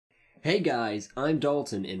Hey guys, I'm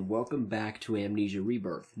Dalton and welcome back to Amnesia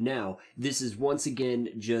Rebirth. Now, this is once again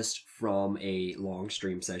just from a long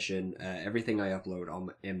stream session. Everything I upload on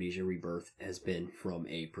Amnesia Rebirth has been from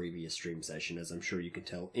a previous stream session, as I'm sure you can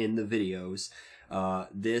tell in the videos.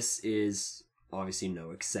 This is obviously no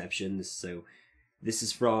exception, so this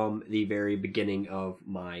is from the very beginning of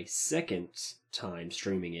my second time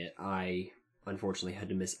streaming it. I unfortunately had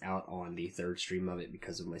to miss out on the third stream of it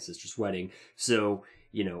because of my sister's wedding, so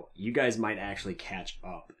you know, you guys might actually catch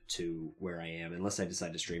up to where I am, unless I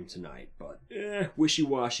decide to stream tonight, but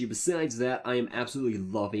wishy-washy. Besides that, I am absolutely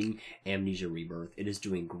loving Amnesia Rebirth. It is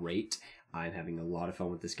doing great. I'm having a lot of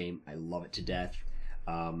fun with this game. I love it to death.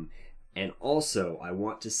 And also, I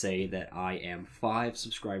want to say that I am 5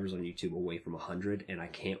 subscribers on YouTube away from 100, and I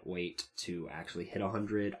can't wait to actually hit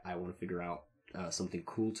 100. I want to figure out something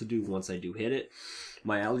cool to do once I do hit it.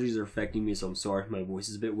 My allergies are affecting me, so I'm sorry if my voice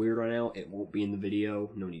is a bit weird right now. It won't be in the video,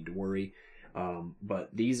 no need to worry.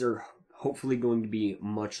 But these are hopefully going to be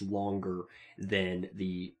much longer than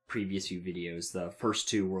the previous few videos. The first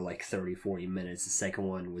two were like 30-40 minutes. The second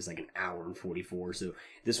one was like an hour and 44. So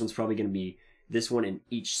this one's probably going to be, this one and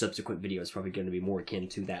each subsequent video is probably going to be more akin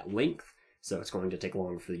to that length. So it's going to take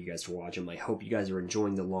longer for you guys to watch them. I hope you guys are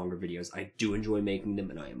enjoying the longer videos. I do enjoy making them,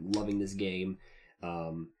 and I am loving this game.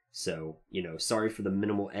 So, you know, sorry for the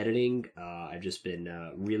minimal editing. I've just been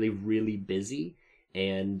really busy,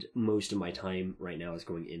 and most of my time right now is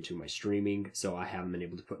going into my streaming, so I haven't been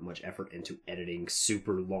able to put much effort into editing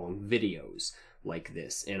super long videos like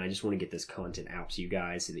this. And I just want to get this content out to you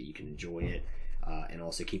guys so that you can enjoy it, and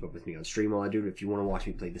also keep up with me on stream while I do it. If you want to watch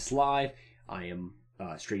me play this live, I am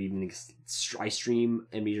I stream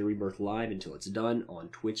Amnesia Rebirth live until it's done on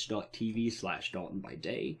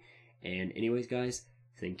twitch.tv/DaltonByDay. And anyways, guys,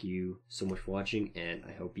 thank you so much for watching, and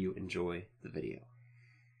I hope you enjoy the video.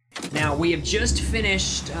 Now, we have just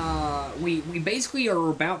finished, we basically are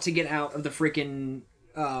about to get out of the freaking,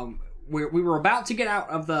 we were about to get out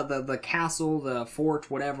of the castle, the fort,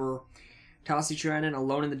 whatever. Tassi Trianon,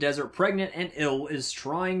 alone in the desert, pregnant and ill, is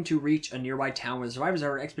trying to reach a nearby town where the survivors of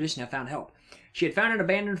her expedition have found help. She had found an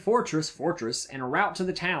abandoned fortress, en route to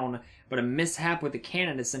the town, but a mishap with the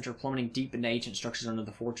cannon had sent her plummeting deep into ancient structures under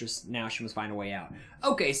the fortress. Now she must find a way out.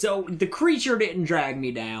 Okay, so the creature didn't drag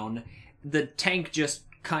me down. The tank just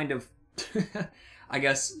kind of, I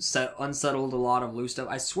guess, unsettled a lot of loose stuff.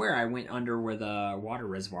 I swear I went under where the water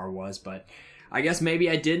reservoir was, but I guess maybe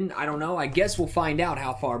I didn't. I don't know. I guess we'll find out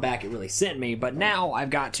how far back it really sent me. But now I've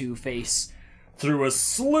got to face through a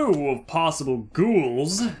slew of possible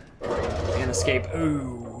ghouls and escape.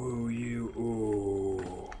 Ooh.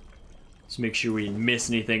 Let's make sure we didn't miss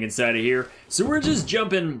anything inside of here. So we're just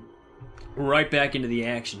jumping right back into the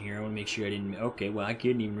action here. I want to make sure I didn't... Okay, well, I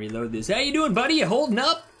couldn't even reload this. How you doing, buddy? You holding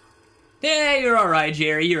up? Hey, you're all right,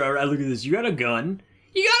 Jerry. You're all right. Look at this. You got a gun.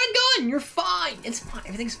 You got a gun. You're fine. It's fine.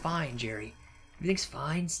 Everything's fine, Jerry. Everything's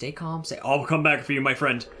fine. Stay calm. I'll come back for you, my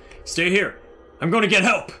friend. Stay here. I'm going to get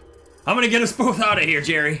help. I'm going to get us both out of here,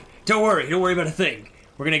 Jerry. Don't worry. Don't worry about a thing.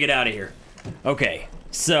 We're going to get out of here. Okay.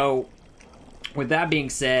 So, with that being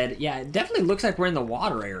said, yeah, it definitely looks like we're in the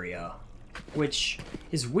water area, which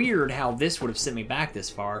is weird how this would have sent me back this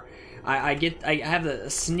far. I have a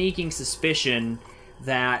sneaking suspicion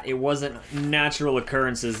that it wasn't natural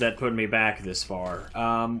occurrences that put me back this far.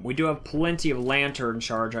 We do have plenty of lantern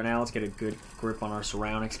charge right now. Let's get a good grip on our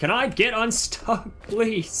surroundings. Can I get unstuck,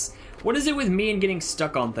 please? What is it with me and getting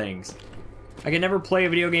stuck on things? I can never play a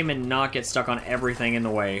video game and not get stuck on everything in the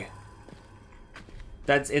way.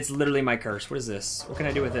 It's literally my curse. What is this? What can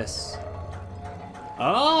I do with this?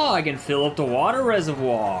 Oh, I can fill up the water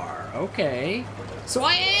reservoir. Okay. So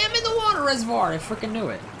I am in the water reservoir. I freaking knew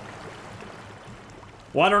it.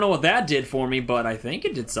 Well, I don't know what that did for me, but I think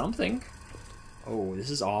it did something. Oh, this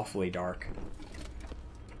is awfully dark.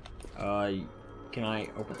 Can I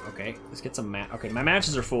open? Okay, let's get some okay, my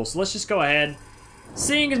matches are full, so let's just go ahead.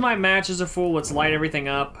 Seeing as my matches are full, let's light everything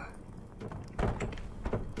up.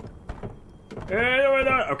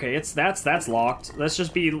 Okay, that's locked. Let's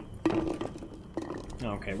just be...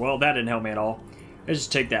 Okay, well, that didn't help me at all. Let's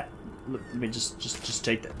just take that. Let me just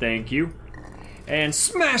take that. Thank you. And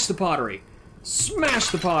smash the pottery.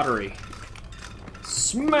 Smash the pottery.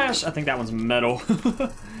 Smash. I think that one's metal.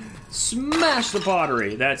 Smash the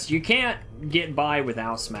pottery. You can't get by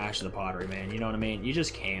without smashing the pottery, man. You know what I mean? You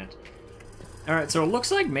just can't. Alright, so it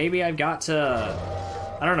looks like maybe I've got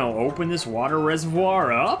to, I don't know, open this water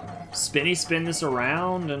reservoir up? Spin this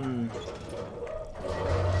around and...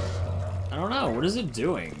 I don't know. What is it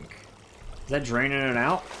doing? Is that draining it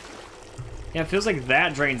out? Yeah, it feels like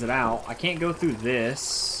that drains it out. I can't go through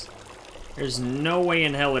this. There's no way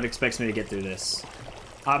in hell it expects me to get through this.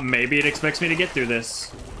 Maybe it expects me to get through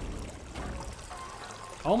this.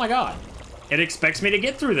 Oh my god. It expects me to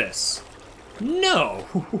get through this. No!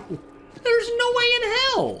 There's no way in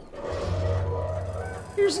hell!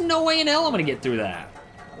 There's no way in hell I'm gonna get through that.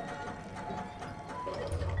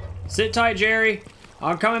 Sit tight, Jerry.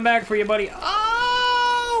 I'm coming back for you, buddy.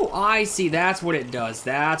 Oh! I see. That's what it does.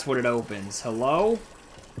 That's what it opens. Hello?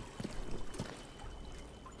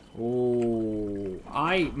 Oh,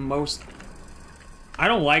 I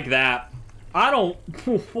don't like that. I don't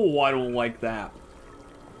like that.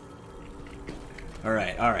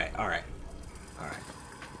 Alright.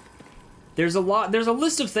 There's a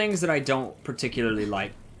list of things that I don't particularly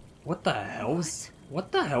like. What the hell was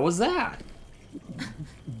that?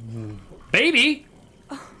 Baby?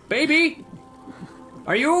 Baby?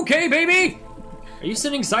 Are you okay, baby? Are you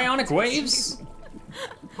sending psionic waves?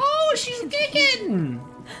 Oh, she's kicking!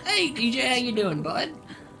 Hey, DJ, how you doing, bud?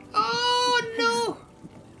 Oh, no!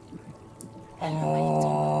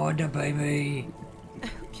 Oh, the baby.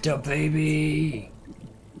 The baby.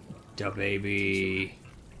 The baby.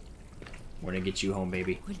 We're gonna get you home,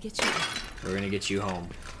 baby. We'll get you home. We're gonna get you home.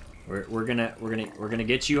 We're gonna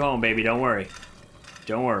get you home, baby. Don't worry.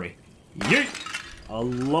 Don't worry. Yeet! I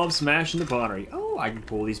love smashing the pottery. Oh, I can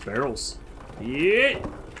pull these barrels. Yeah.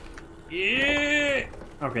 Yeah.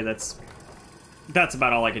 Okay, that's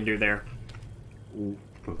about all I can do there. Ooh.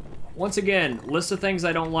 Once again, list of things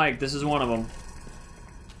I don't like. This is one of them.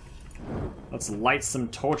 Let's light some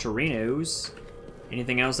torcherinos.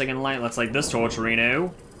 Anything else I can light? Let's light this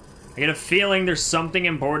torcherino. I get a feeling there's something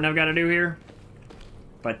important I've got to do here.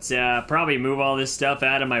 But probably move all this stuff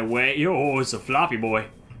out of my way. Yo, it's a floppy boy.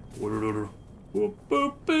 Okay,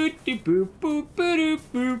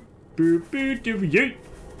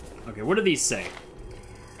 what do these say?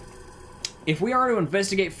 If we are to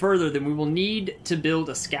investigate further, then we will need to build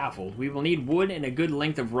a scaffold. We will need wood and a good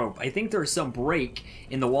length of rope. I think there is some break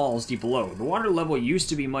in the walls deep below. The water level used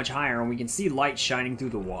to be much higher, and we can see light shining through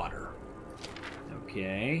the water.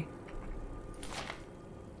 Okay.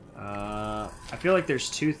 I feel like there's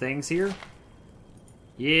two things here.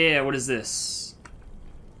 Yeah, what is this?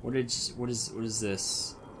 What is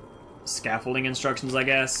this? Scaffolding instructions, I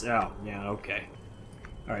guess? Oh, yeah, okay.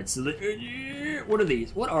 Alright, so what are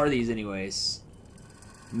these? What are these anyways?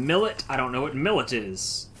 Millet? I don't know what millet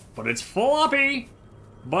is. But it's floppy!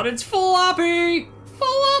 But it's floppy!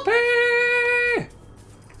 Floppy!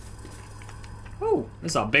 Oh,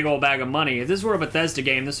 this is a big old bag of money. If this were a Bethesda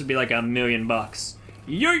game, this would be like $1 million.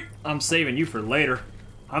 Yeet! I'm saving you for later.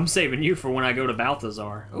 I'm saving you for when I go to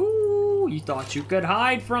Balthazar. Ooh, you thought you could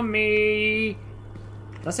hide from me.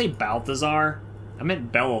 Did I say Balthazar? I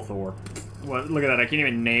meant Bellathor. What? Look at that, I can't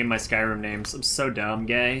even name my Skyrim names. I'm so dumb,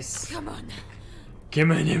 guys. Come on.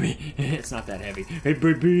 Come on, Emmy. It's not that heavy. Hey,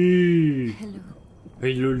 baby. Hello.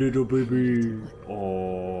 Hello, little baby.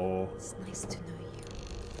 Oh. It's nice to know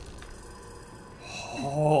you.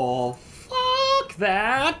 Oh, fuck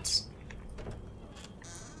that.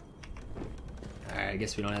 Alright, I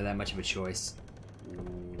guess we don't have that much of a choice.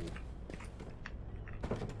 Ooh.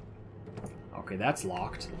 Okay, that's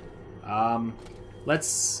locked.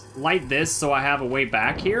 Let's light this so I have a way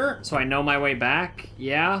back here, so I know my way back.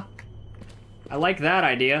 Yeah. I like that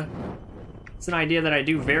idea. It's an idea that I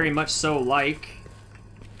do very much so like.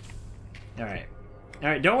 Alright.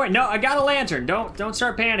 Alright, don't worry. No, I got a lantern. Don't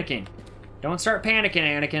start panicking. Don't start panicking,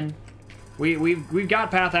 Anakin. We've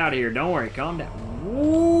got path out of here. Don't worry. Calm down.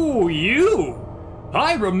 Ooh, you!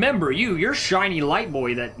 I remember you. You're shiny light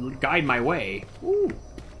boy that guide my way. Ooh.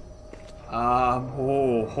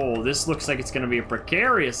 This looks like it's gonna be a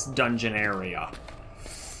precarious dungeon area.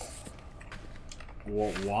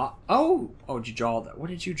 What? Oh, did you draw that? What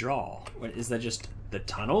did you draw? What, is that just the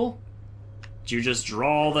tunnel? Did you just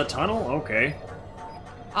draw the tunnel? Okay.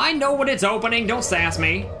 I know what it's opening, don't sass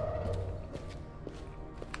me.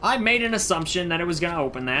 I made an assumption that it was gonna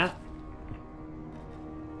open that.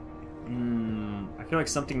 I feel like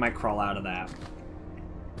something might crawl out of that.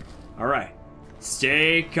 Alright.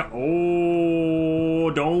 Stay oh,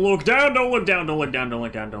 don't look down, don't look down, don't look down, don't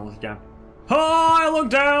look down, don't look down. Oh, I look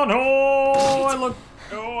down, oh, I look,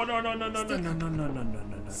 oh, no.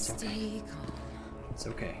 Stay calm. It's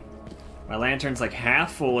okay. My lantern's like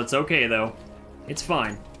half full, it's okay though. It's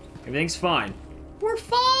fine. Everything's fine. We're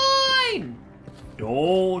fine!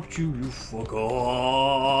 Don't you fuck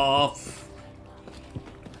off.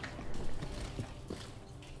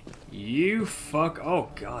 You fuck, oh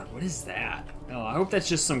god, what is that? Oh, I hope that's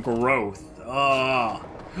just some growth. Oh,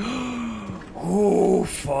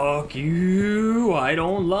 fuck you. I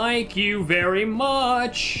don't like you very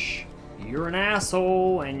much. You're an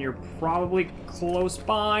asshole, and you're probably close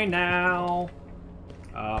by now.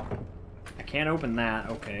 I can't open that.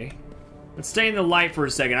 Okay. Let's stay in the light for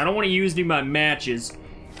a second. I don't want to use any of my matches.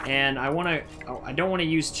 And I want to... Oh, I don't want to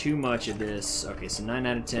use too much of this. Okay, so 9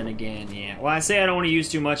 out of 10 again. Yeah. Well, I say I don't want to use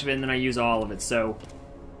too much of it, and then I use all of it. So,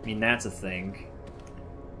 I mean, that's a thing.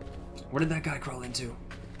 Where did that guy crawl into?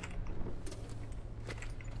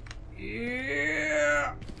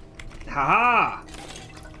 Yeah! Haha!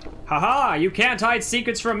 Haha! You can't hide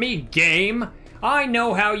secrets from me, game! I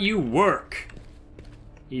know how you work!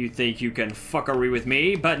 You think you can fuckery with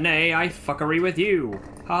me, but nay, I fuckery with you.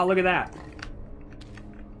 Ha, look at that.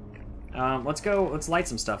 Let's go, let's light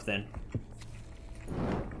some stuff then.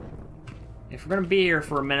 If we're gonna be here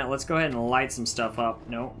for a minute, let's go ahead and light some stuff up.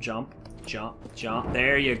 No, jump, jump, jump.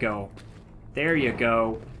 There you go. There you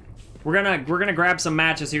go. We're gonna grab some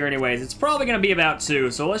matches here anyways. It's probably gonna be about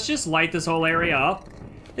 2, so let's just light this whole area up.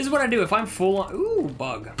 This is what I do if I'm full on... Ooh,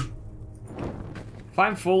 bug. If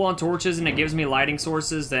I'm full on torches and it gives me lighting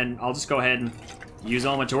sources, then I'll just go ahead and use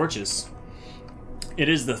all my torches. It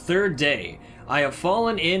is the 3rd day. I have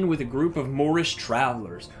fallen in with a group of Moorish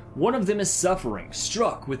travelers. One of them is suffering,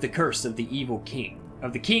 struck with the curse of the evil king,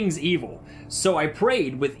 of the king's evil. So I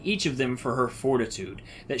prayed with each of them for her fortitude,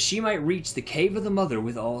 that she might reach the cave of the mother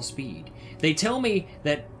with all speed. They tell me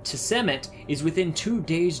that Tsemet is within 2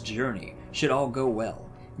 days' journey, should all go well.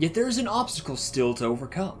 Yet there is an obstacle still to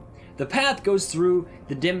overcome. The path goes through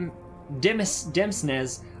the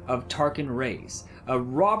Demsnes of Tarkan Reis, a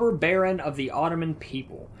robber baron of the Ottoman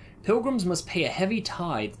people. Pilgrims must pay a heavy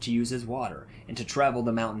tithe to use his water, and to travel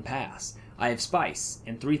the mountain pass. I have spice,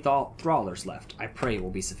 and 3 trawlers left. I pray will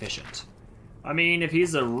be sufficient. I mean, if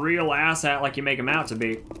he's a real asshat like you make him out to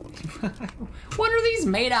be. What are these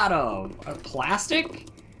made out of? Plastic?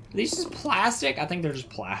 Are these just plastic? I think they're just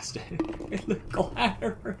plastic. They look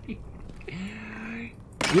glittery.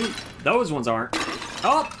 Those ones aren't.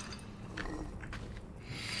 Oh!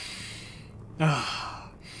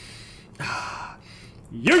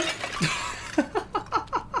 Yeet!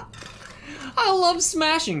 I love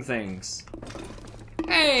smashing things.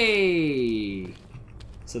 Hey!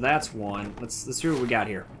 So that's one. Let's see what we got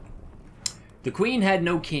here. The queen had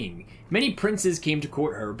no king. Many princes came to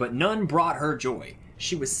court her, but none brought her joy.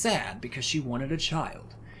 She was sad because she wanted a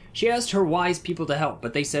child. She asked her wise people to help,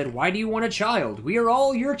 but they said, "Why do you want a child? We are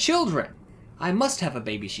all your children." "I must have a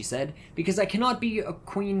baby," she said, "because I cannot be a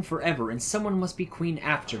queen forever, and someone must be queen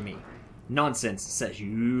after me." "Nonsense," says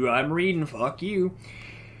you. I'm reading, fuck you.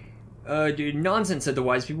 Dude, nonsense, said the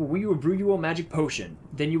wise people. "We will brew you a magic potion.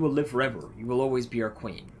 Then you will live forever. You will always be our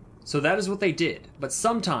queen." So that is what they did. But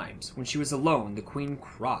sometimes, when she was alone, the queen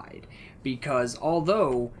cried, because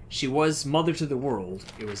although she was mother to the world,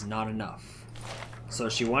 it was not enough. So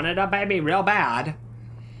she wanted a baby real bad.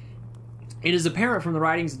 It is apparent from the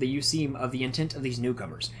writings of the Usim of the intent of these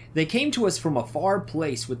newcomers. They came to us from a far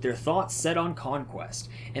place with their thoughts set on conquest,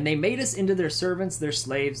 and they made us into their servants, their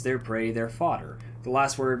slaves, their prey, their fodder. The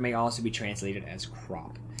last word may also be translated as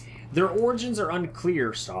crop. Their origins are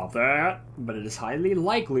unclear, stop that, but it is highly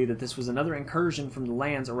likely that this was another incursion from the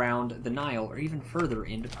lands around the Nile or even further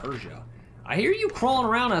into Persia. I hear you crawling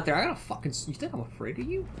around out there. I gotta fucking... You think I'm afraid of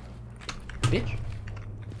you? Bitch.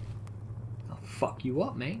 I'll fuck you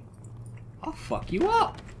up, man. I'll fuck you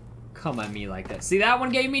up. Come at me like that. See, that one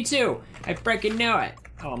gave me 2. I freaking knew it.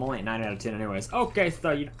 Oh, I'm only at 9 out of 10 anyways. Okay,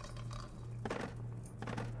 so you...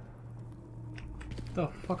 The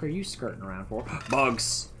fuck are you skirting around for?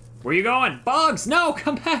 Bugs. Where you going? Bugs, no,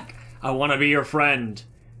 come back. I want to be your friend.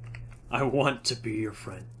 I want to be your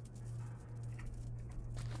friend.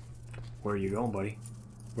 Where are you going, buddy?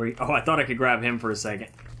 Where you... Oh, I thought I could grab him for a second.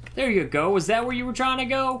 There you go. Is that where you were trying to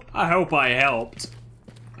go? I hope I helped.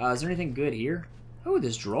 Is there anything good here? Oh,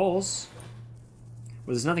 there's drolls.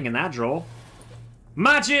 Well, there's nothing in that droll.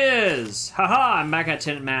 Matches! Haha, I'm back at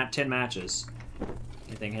 10 matches.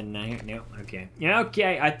 Anything hidden down here? No. Okay. Yeah,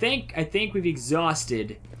 okay. I think we've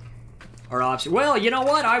exhausted our option. Well, you know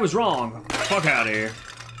what? I was wrong. Fuck out of here.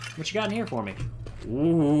 What you got in here for me?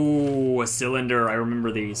 Ooh, a cylinder. I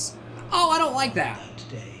remember these. Oh, I don't like that. That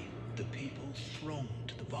day, the people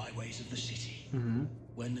thronged the byways of the city. Mm-hmm.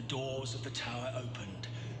 When the doors of the tower opened,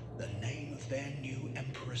 the name of their new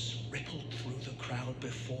empress rippled through the crowd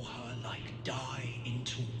before her like dye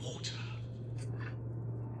into water.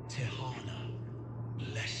 Tehana,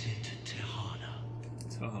 blessed Tehana.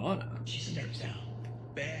 Tehana? She stepped down,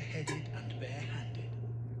 bareheaded and barehanded,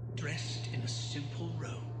 dressed in a simple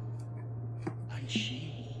robe, and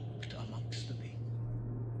she walked amongst the people.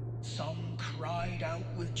 Some cried out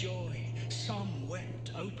with joy, some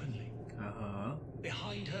wept openly. Uh-huh.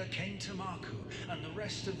 Behind her came Tamaku and the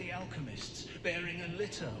rest of the alchemists, bearing a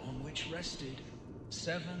litter on which rested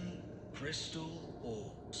 7 crystal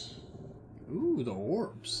orbs. Ooh, the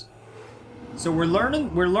orbs. So we're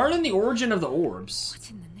learning the origin of the orbs. What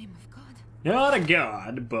in the name of God? Not a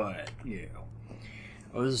god, but yeah.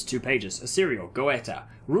 Oh, this is 2 pages. Assyrio, Goeta,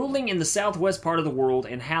 ruling in the southwest part of the world,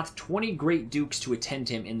 and hath 20 great dukes to attend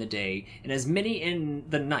him in the day, and as many in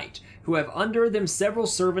the night, who have under them several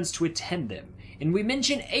servants to attend them. And we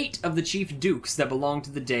mention 8 of the chief dukes that belong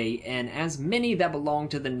to the day, and as many that belong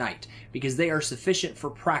to the night, because they are sufficient for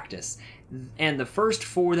practice. And the first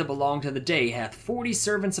 4 that belong to the day hath 40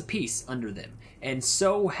 servants apiece under them, and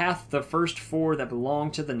so hath the first 4 that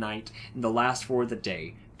belong to the night, and the last 4 of the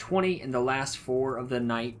day. 20 and the last 4 of the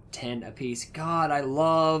night, 10 apiece. God, I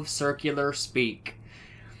love circular speak.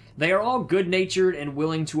 They are all good-natured and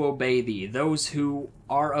willing to obey thee, those who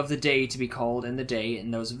are of the day to be called in the day,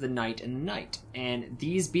 and those of the night in the night. And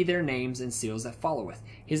these be their names and seals that followeth.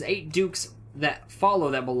 His 8 dukes that follow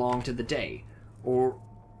that belong to the day, or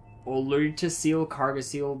Olurta seal, Karga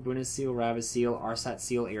seal, Buna seal, Ravis seal, Arsat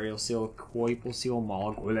seal, Ariel seal, Koipal seal,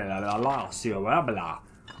 Mog, seal, blah blah.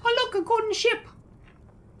 Oh look, a golden ship!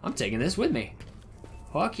 I'm taking this with me.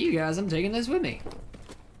 Fuck you guys, I'm taking this with me.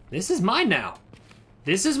 This is mine now.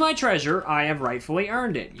 This is my treasure. I have rightfully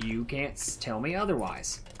earned it. You can't tell me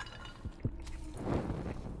otherwise.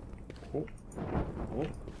 Oh. Oh.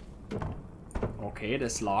 Okay,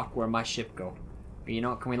 this lock. Where'd my ship go? You know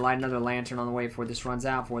what? Can we light another lantern on the way before this runs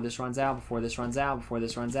out? Before this runs out? Before this runs out? Before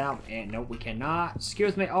this runs out? And nope, we cannot.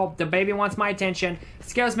 Excuse me. Oh, the baby wants my attention.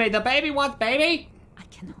 Excuse me. The baby wants baby. I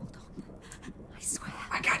can hold on. I swear.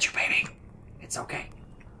 I got you, baby. It's okay.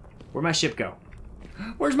 Where'd my ship go?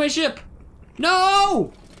 Where's my ship?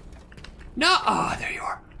 No! No! Ah, oh, there you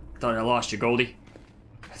are. Thought I lost you, Goldie.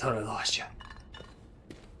 I thought I lost you.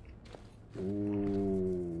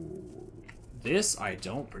 Ooh. This I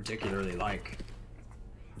don't particularly like.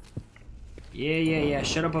 Yeah.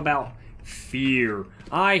 Shut up about fear.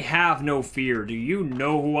 I have no fear. Do you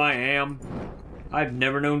know who I am? I've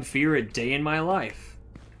never known fear a day in my life.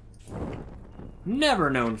 Never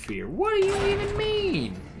known fear. What do you even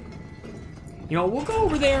mean? You know, we'll go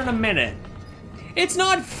over there in a minute. It's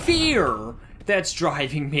not fear that's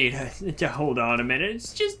driving me to hold on a minute.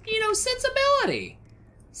 It's just, you know, sensibility.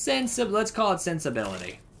 Let's call it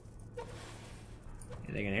sensibility.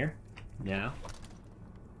 Anything in here? No.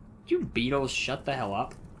 You beetles, shut the hell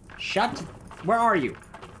up. Where are you?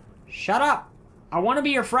 Shut up. I want to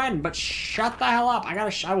be your friend, but shut the hell up.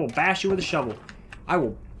 I will bash you with a shovel. I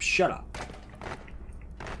will, shut up.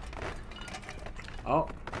 Oh.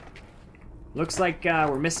 Looks like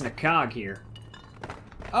we're missing a cog here.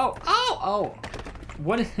 Oh.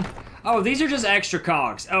 What? Oh, these are just extra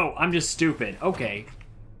cogs. Oh, I'm just stupid. Okay.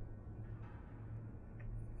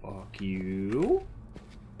 Fuck you.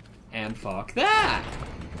 And fuck that.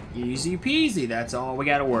 Easy peasy. That's all we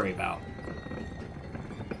gotta worry about.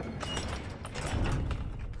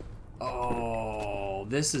 Oh,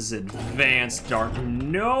 this is advanced dark.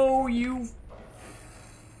 No, you.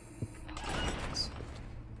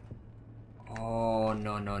 Oh,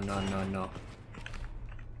 no.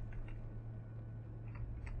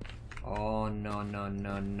 Oh, no,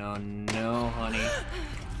 honey.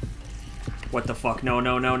 What the fuck? No.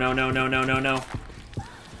 No. No.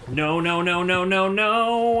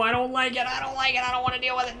 I don't like it. I don't want to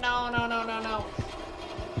deal with it. No.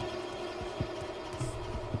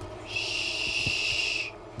 Shh.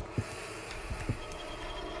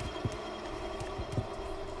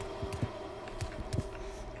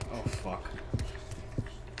 Oh, fuck.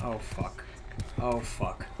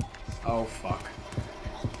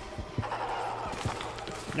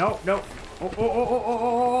 No.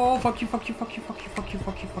 Oh, fuck you. Fuck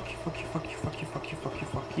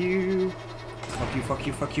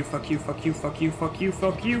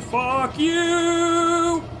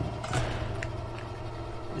you.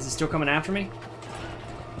 Is it still coming after me?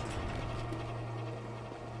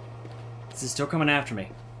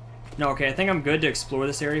 No, okay, I think I'm good to explore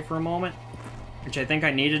this area for a moment. Which I think I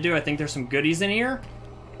need to do. I think there's some goodies in here.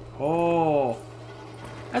 Oh.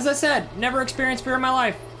 As I said, never experienced fear in my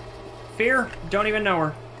life. Fear? Don't even know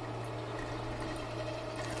her.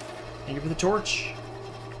 Thank you for the torch.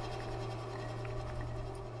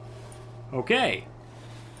 Okay.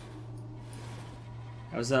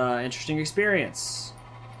 That was an interesting experience.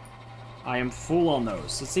 I am full on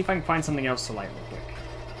those. Let's see if I can find something else to light real quick.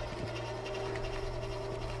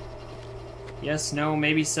 Yes, no,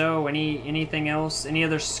 maybe so. Anything else? Any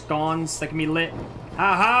other scones that can be lit?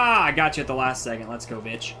 Haha! I got you at the last second. Let's go,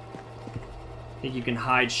 bitch. Think you can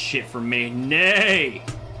hide shit from me? Nay!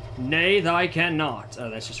 Nay, thy cannot. Oh,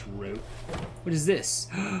 that's just rude. What is this?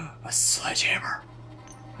 A sledgehammer.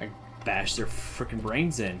 bash their freaking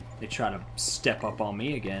brains in. They try to step up on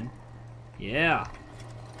me again. Yeah.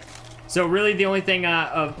 So really the only thing,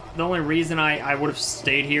 the only reason I would have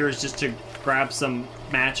stayed here is just to grab some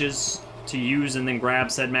matches to use and then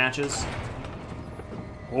grab said matches.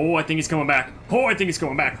 Oh, I think he's coming back. Oh, I think he's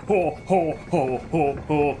coming back. Oh, oh, oh, oh,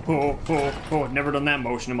 oh, oh, oh, oh. Never done that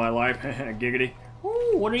motion in my life. Giggity.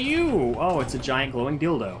 Oh, what are you? Oh, it's a giant glowing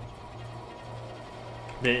dildo.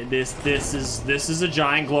 This is a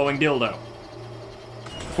giant glowing dildo.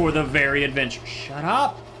 For the very adventure. Shut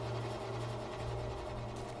up!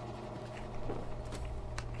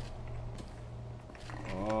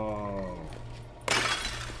 Oh.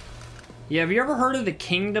 Yeah, have you ever heard of the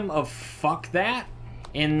kingdom of fuck that?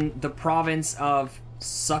 In the province of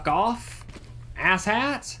Suck Off?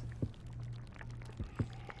 Asshat?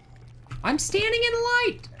 I'm standing in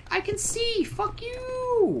light! I can see! Fuck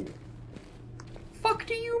you! Fuck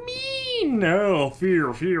do you mean? No,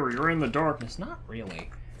 fear, you're in the darkness. Not really.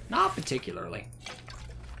 Not particularly.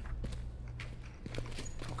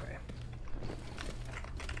 Okay.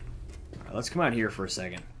 Alright, let's come out here for a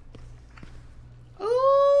second.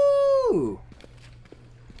 Ooh!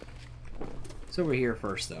 It's over here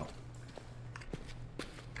first, though.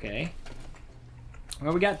 Okay.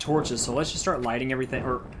 Well, we got torches, so let's just start lighting everything.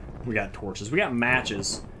 Or, we got torches. We got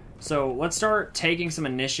matches. So, let's start taking some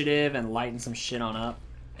initiative and lighting some shit on up.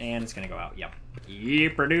 And it's gonna go out. Yep.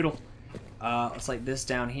 Yipper-doodle. Let's light this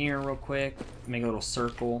down here real quick. Make a little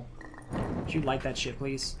circle. Would you light that shit,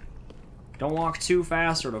 please? Don't walk too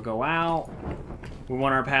fast or it'll go out. We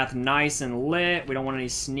want our path nice and lit. We don't want any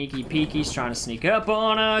sneaky peekies trying to sneak up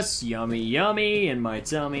on us. Yummy, yummy in my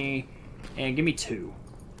tummy. And give me 2.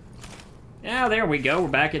 Yeah, there we go. We're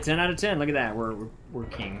back at 10 out of 10. Look at that. We're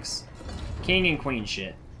kings. King and queen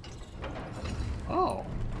shit. Oh,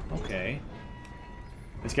 okay.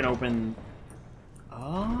 It's gonna open...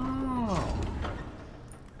 Oh.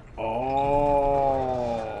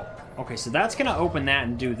 Oh. Okay, so that's gonna open that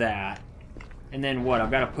and do that. And then what? I've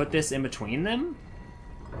got to put this in between them?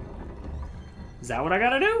 Is that what I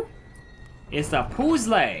gotta do? It's the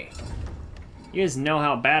puzzle. You guys know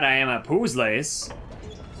how bad I am at puzzles.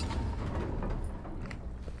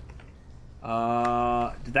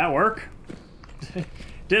 Did that work?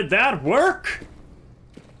 Did that work?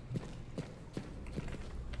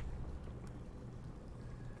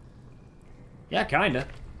 Yeah, kinda.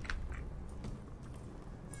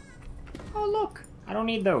 Oh, look. I don't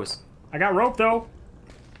need those. I got rope, though.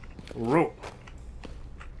 Rope.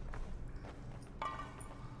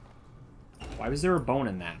 Why was there a bone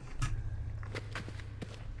in that?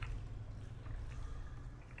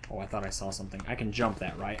 Oh, I thought I saw something. I can jump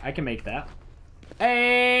that, right? I can make that.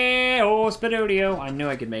 Hey, oh, Spadudio. I knew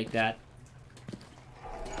I could make that.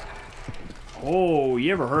 Oh,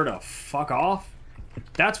 you ever heard of fuck off?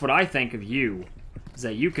 That's what I think of you. Is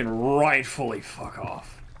that you can rightfully fuck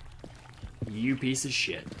off. You piece of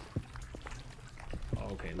shit.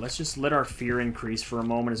 Okay, let's just let our fear increase for a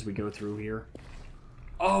moment as we go through here.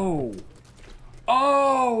 Oh!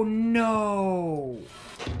 Oh, no!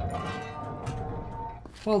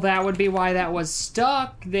 Well, that would be why that was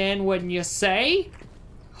stuck, then, wouldn't you say?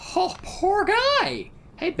 Oh, poor guy!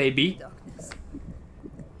 Hey, baby. Darkness.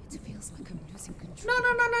 It feels like I'm losing control.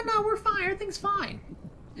 No, we're fine. Everything's fine.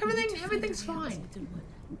 Everything's fine.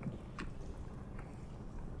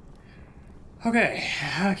 Okay,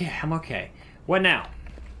 I'm okay. What now?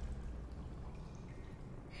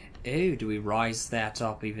 Oh, do we rise that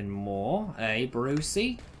up even more? Eh,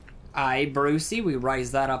 Brucey? Aye, Brucey, we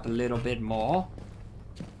raise that up a little bit more.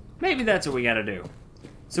 Maybe that's what we gotta do.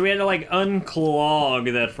 So we had to, like,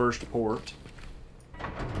 unclog that first port.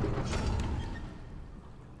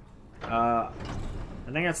 I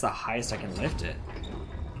think that's the highest I can lift it.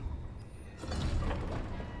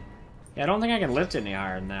 Yeah, I don't think I can lift it any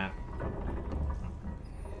higher than that.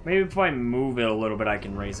 Maybe if I move it a little bit, I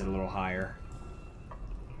can raise it a little higher.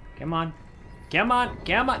 Come on. Come on.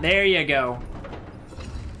 Come on. There you go.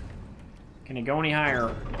 Can it go any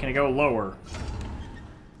higher? Can it go lower?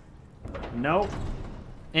 Nope.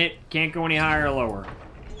 It can't go any higher or lower.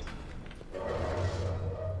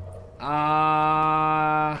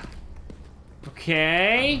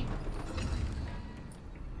 Okay.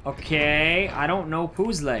 Okay. I don't know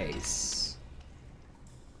puzzles.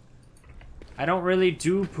 I don't really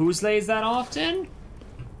do puzzles that often.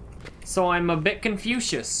 So I'm a bit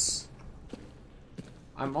Confucius.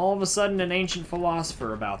 I'm all of a sudden an ancient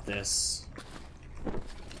philosopher about this.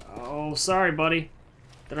 Oh, sorry, buddy.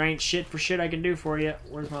 There ain't shit for shit I can do for you.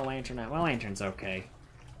 Where's my lantern at? My lantern's okay.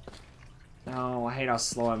 No, I hate how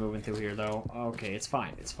slow I'm moving through here, though. Okay, it's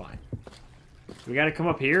fine. It's fine. We gotta come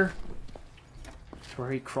up here? That's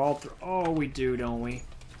where he crawled through. Oh, we do, don't we?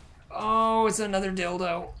 Oh, it's another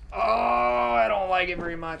dildo. Oh, I don't like it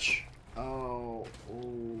very much. Oh,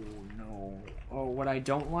 no. Oh, what I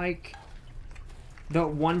don't like? The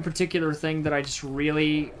one particular thing that I just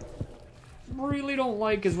really don't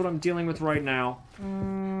like is what I'm dealing with right now.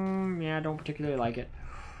 Yeah, I don't particularly like it.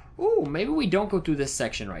 Ooh, maybe we don't go through this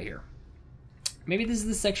section right here. Maybe this is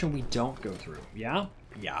the section we don't go through. Yeah?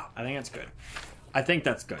 Yeah, I think that's good. I think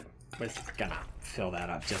that's good. We're gonna fill that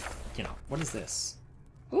up. Just, you know, what is this?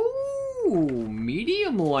 Ooh,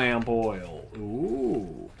 medium lamp oil.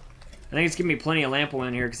 Ooh. I think it's giving me plenty of lamp oil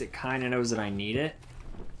in here because it kind of knows that I need it.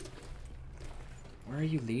 Where are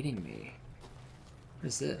you leading me? What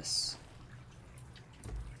is this?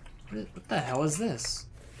 What the hell is this?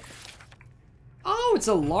 Oh, it's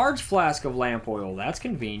a large flask of lamp oil. That's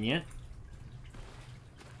convenient.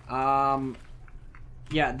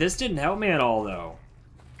 Yeah, this didn't help me at all, though.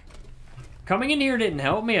 Coming in here didn't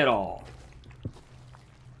help me at all.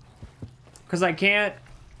 Because I can't...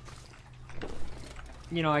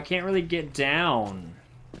 You know, I can't really get down.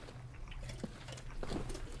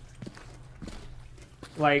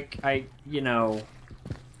 Like, you know,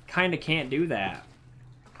 kind of can't do that.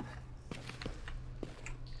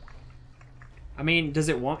 I mean, does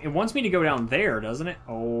it want... It wants me to go down there, doesn't it?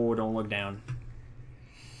 Oh, don't look down.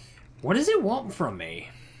 What does it want from me?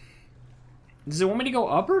 Does it want me to go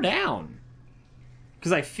up or down?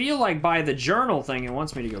 Because I feel like by the journal thing, it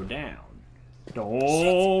wants me to go down.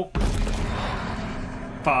 Oh.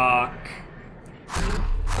 Fuck.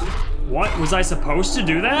 What? Was I supposed to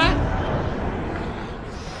do that?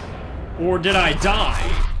 Or did I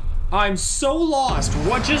die? I'm so lost.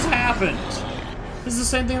 What just happened? This is the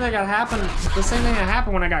same thing that happened. The same thing that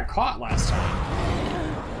happened when I got caught last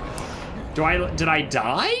time. Did I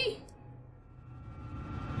die?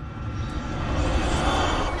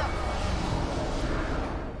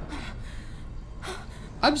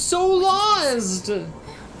 I'm so lost!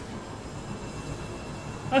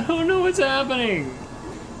 I don't know what's happening.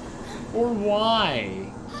 Or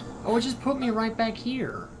why. Oh, it just put me right back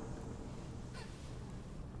here.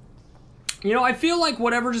 You know, I feel like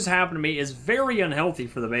whatever just happened to me is very unhealthy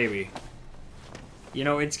for the baby. You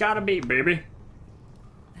know, it's gotta be, baby.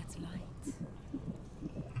 That's light.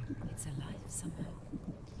 It's alive somehow.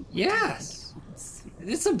 Yes.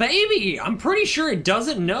 It's a baby. I'm pretty sure it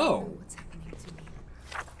doesn't know. What's happening to me?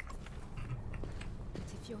 But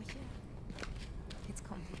if you're here, it's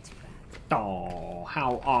can't be too bad. Oh,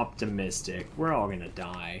 how optimistic. We're all gonna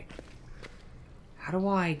die. How do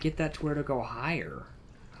I get that to where to go higher?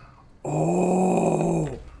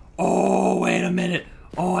 Oh, wait a minute.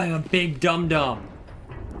 Oh, I'm a big dum-dum.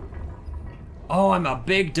 Oh, I'm a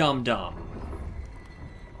big dum-dum.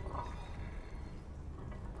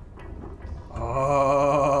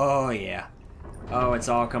 Oh, yeah. Oh, it's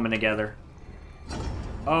all coming together.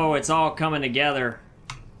 Oh, it's all coming together.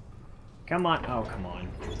 Come on. Oh, come on.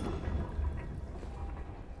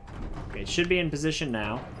 Okay, it should be in position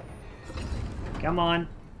now. Come on.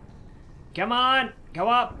 Come on. Go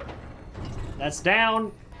up. That's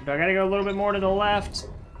down. Do I gotta go a little bit more to the left?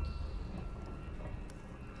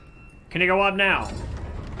 Can you go up now?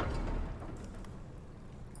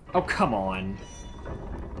 Oh, come on.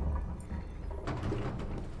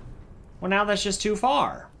 Well, now that's just too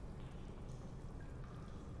far.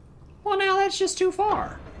 Well, now that's just too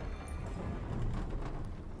far.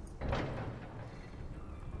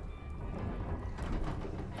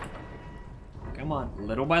 Come on,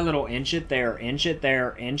 little by little, inch it there, inch it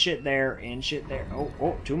there, inch it there, inch it there.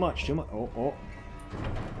 Oh, too much, too much. Oh.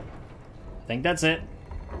 I think that's it.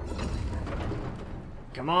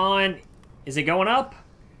 Come on. Is it going up?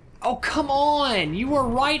 Oh, come on. You were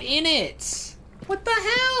right in it. What the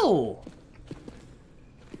hell?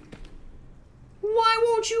 Why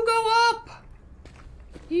won't you go up?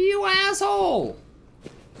 You asshole.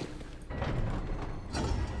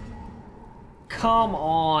 Come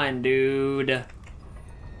on, dude.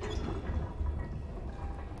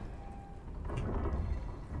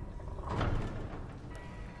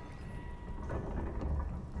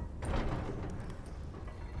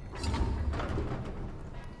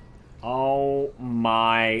 Oh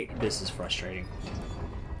my, this is frustrating.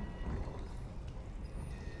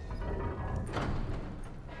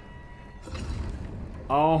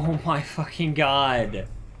 Oh my fucking god.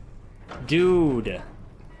 Dude.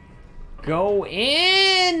 Go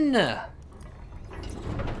in!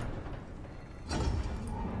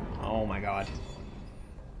 Oh my god.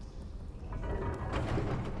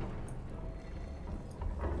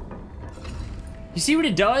 You see what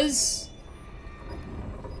it does?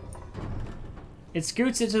 It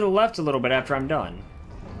scoots it to the left a little bit after I'm done.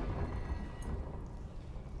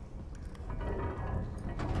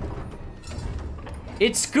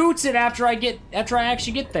 It scoots it after I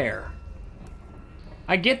actually get there.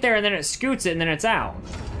 I get there and then it scoots it and then it's out.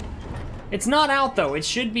 It's not out though, it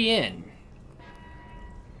should be in.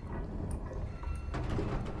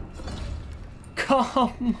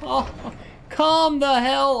 Come on. Come the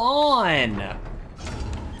hell on.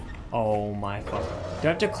 Oh my fuck. Do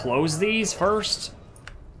I have to close these first?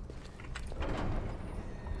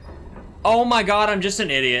 Oh my god, I'm just an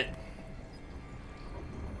idiot.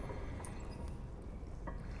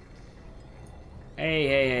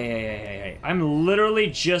 Hey. I'm literally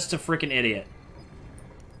just a freaking idiot.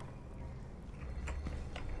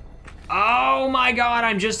 Oh my god,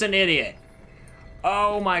 I'm just an idiot.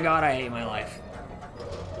 Oh my god, I hate my life.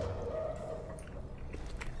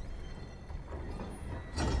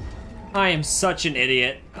 I am such an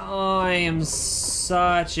idiot. I am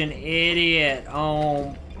such an idiot.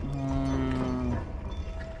 Oh.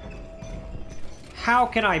 How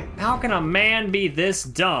can a man be this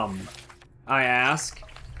dumb? I ask.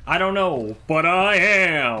 I don't know, but I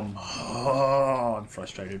am. Oh, I'm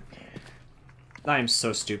frustrated. I am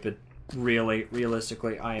so stupid. Really,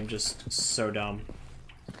 realistically, I am just so dumb.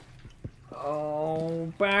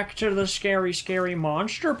 Oh, back to the scary, scary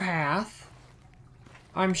monster path.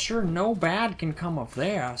 I'm sure no bad can come of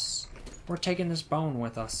this. We're taking this bone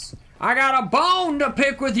with us. I got a bone to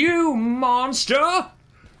pick with you, monster!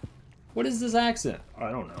 What is this accent?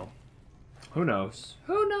 I don't know. Who knows?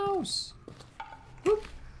 Who knows? Whoop.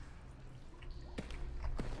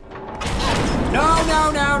 No.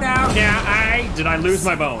 Did I lose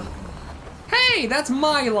my bone? Hey, that's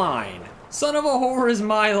my line. Son of a whore is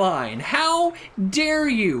my line. How dare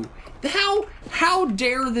you? How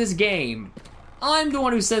dare this game? I'm the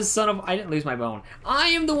one who says son of... I didn't lose my bone. I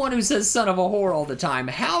am the one who says son of a whore all the time.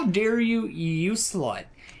 How dare you, you slut?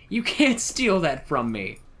 You can't steal that from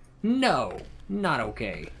me. No, not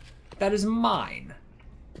okay. That is mine.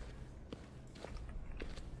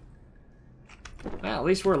 Well, at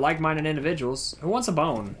least we're like-minded individuals. Who wants a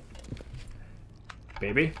bone?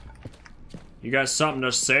 Baby? You got something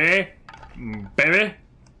to say? Baby?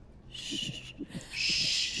 Shh.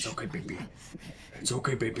 It's okay, baby. It's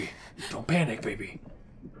okay, baby. Don't panic, baby.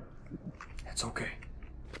 It's okay.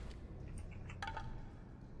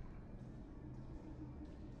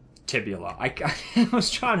 Tibula. I was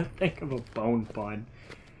trying to think of a bone pun.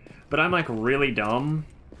 But I'm like really dumb.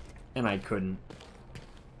 And I couldn't.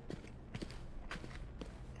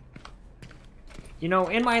 You know,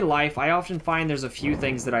 in my life, I often find there's a few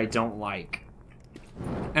things that I don't like.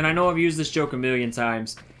 And I know I've used this joke a million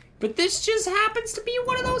times. But this just happens to be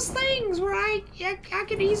one of those things where I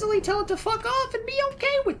can easily tell it to fuck off and be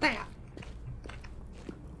okay with that.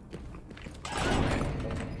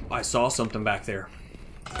 I saw something back there.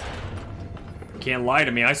 Can't lie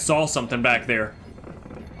to me, I saw something back there.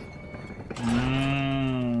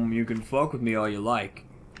 You can fuck with me all you like,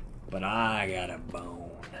 but I got a bone.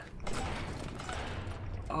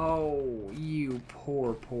 Oh, you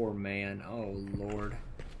poor, poor man. Oh, Lord.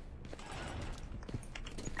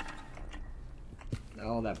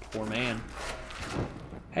 Oh, that poor man.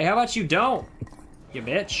 Hey, how about you don't, you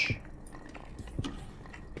bitch?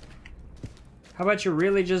 How about you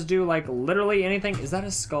really just do, like, literally anything? Is that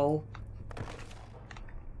a skull?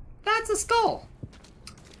 That's a skull!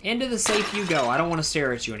 Into the safe you go. I don't want to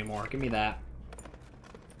stare at you anymore. Give me that.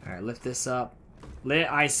 Alright, lift this up.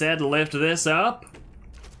 I said lift this up?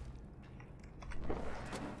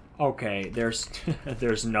 Okay, there's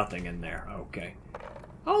there's nothing in there. Okay.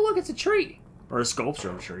 Oh, look, it's a tree. Or a sculpture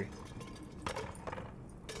of a tree.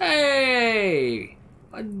 Hey!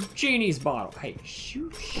 A genie's bottle. Hey,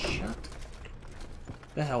 shut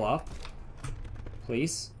the hell up.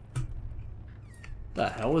 Please. The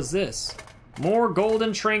hell is this? More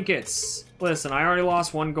golden trinkets. Listen, I already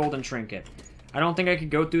lost one golden trinket. I don't think I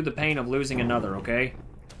could go through the pain of losing another, okay?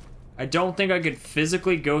 I don't think I could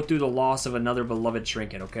physically go through the loss of another beloved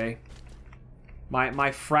trinket, okay?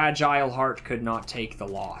 My fragile heart could not take the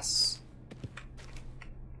loss.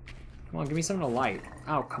 Come on, give me something to light.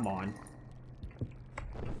 Oh, come on.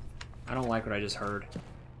 I don't like what I just heard.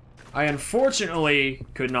 I unfortunately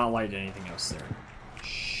could not light anything else there.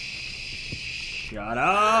 Shut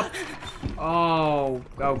up! Oh,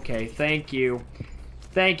 okay, thank you.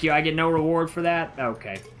 Thank you, I get no reward for that?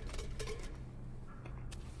 Okay.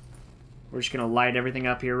 We're just gonna light everything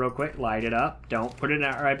up here real quick. Light it up. Don't put it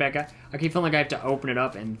out right back up. I keep feeling like I have to open it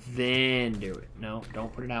up and then do it. No,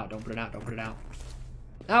 don't put it out, don't put it out, don't put it out.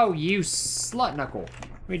 Oh, you slut knuckle. How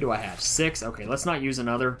many do I have? 6? Okay, let's not use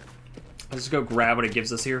another. Let's just go grab what it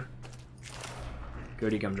gives us here.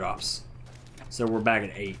 Goody gumdrops. So we're back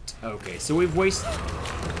at 8. Okay, so we've wasted...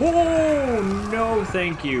 Oh, no,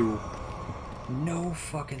 thank you. No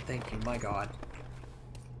fucking thank you, my god.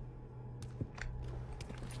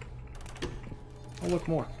 Oh, look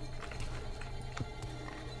more.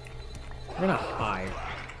 We're gonna hide.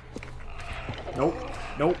 Nope.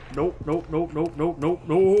 Nope. Nope. Nope. Nope. Nope. Nope. Nope.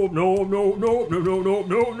 Nope. No. No. No. No. No. No.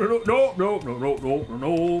 No. No. No. No. No. No. No. No.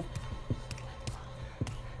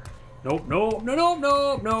 Nope. Nope. No. No.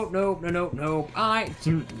 No. No. No. No. No. No. I.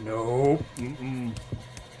 Nope. Nope.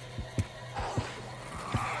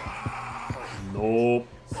 Nope.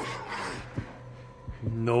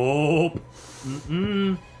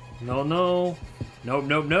 No. No.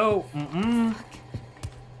 Nope. Nope. No.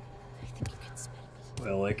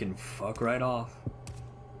 Well, it can fuck right off.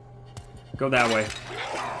 Go that way.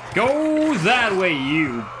 Go that way,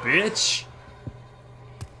 you bitch!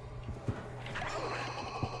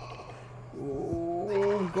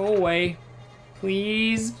 Oh, go away.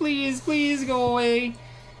 Please, please, please go away.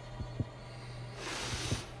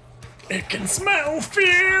 It can smell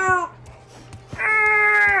fear!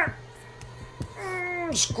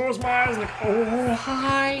 Just close my eyes and oh,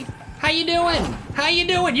 hi. How you doing? How you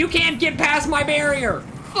doing? You can't get past my barrier.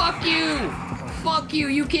 Fuck you. Fuck you.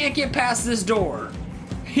 You can't get past this door.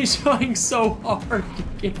 He's trying so hard to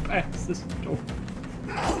get past this door.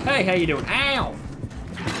 Hey, how you doing? Ow.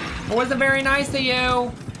 It wasn't very nice of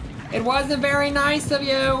you. It wasn't very nice of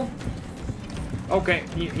you. Okay,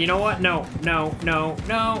 you know what? No.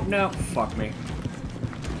 Fuck me.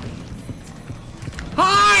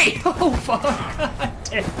 Hi! Oh, fuck. God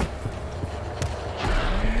damn.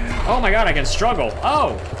 Oh my god, I can struggle.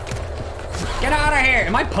 Oh! Get out of here!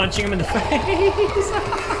 Am I punching him in the face?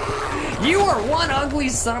 You are one ugly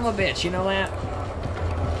son of a bitch, you know that?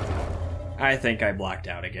 I think I blacked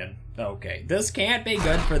out again. Okay, this can't be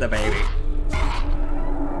good for the baby.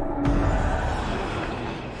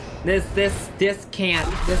 This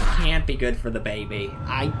can't be good for the baby.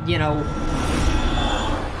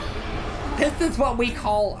 This is what we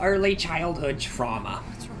call early childhood trauma.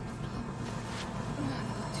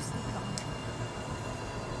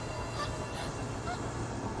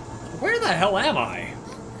 Where the hell am I?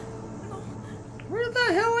 Where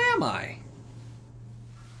the hell am I?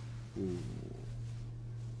 Ooh.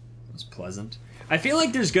 That was pleasant. I feel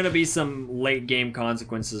like there's gonna be some late game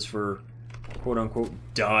consequences for quote unquote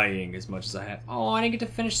dying as much as I have. Oh, I didn't get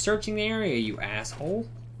to finish searching the area, you asshole.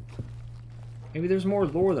 Maybe there's more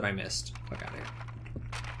lore that I missed. Fuck out of here.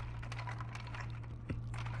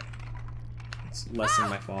 Let's lessen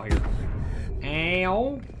my fall here.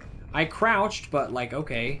 Ow! I crouched, but like,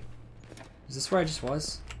 okay. Is this where I just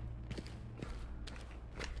was?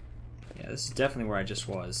 Yeah, this is definitely where I just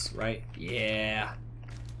was, right? Yeah.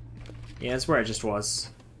 Yeah, that's where I just was.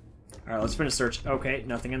 Alright, let's finish search. Okay,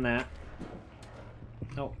 nothing in that.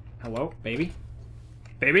 Oh, hello, baby?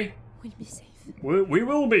 Baby? We'll be safe. We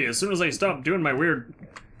will be, as soon as I stop doing my weird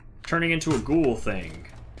turning into a ghoul thing.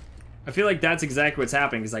 I feel like that's exactly what's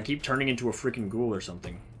happening, because I keep turning into a freaking ghoul or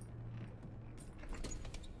something.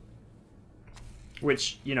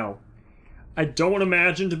 Which, you know, I don't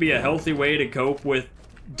imagine to be a healthy way to cope with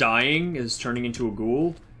dying is turning into a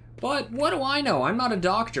ghoul. But what do I know? I'm not a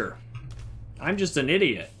doctor. I'm just an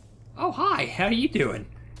idiot. Oh, hi. How you doing?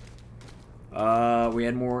 We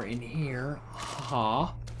had more in here.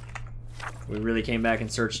 Haha. We really came back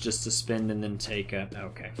and searched just to spend and then take a...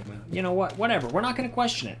 Okay. Well, you know what? Whatever. We're not going to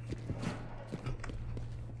question it.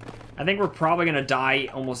 I think we're probably going to die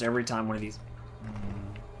almost every time one of these...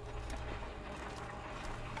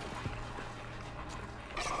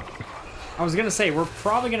 I was gonna say, we're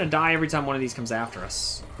probably gonna die every time one of these comes after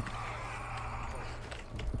us.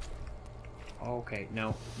 Okay,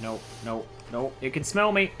 no. It can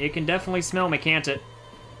smell me. It can definitely smell me, can't it?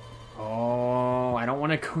 Oh, I don't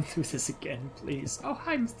want to go through this again, please. Oh,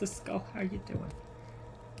 hi, Mr. Skull. How are you doing?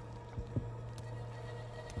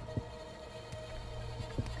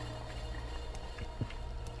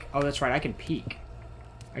 Oh, that's right. I can peek.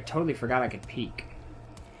 I totally forgot I could peek.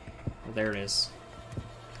 Well, there it is.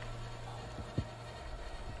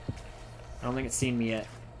 I don't think it's seen me yet.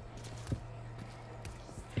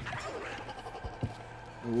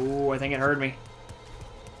 Ooh, I think it heard me.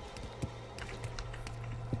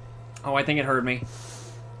 Oh, I think it heard me.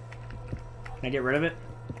 Can I get rid of it?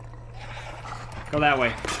 Go that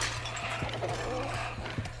way.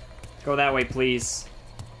 Go that way, please.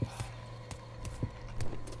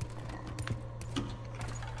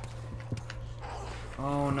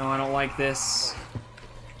 Oh no, I don't like this.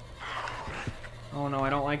 Oh no, I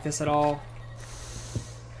don't like this at all.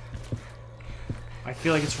 I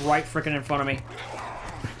feel like it's right frickin' in front of me.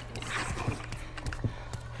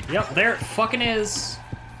 Yep, there it fucking is.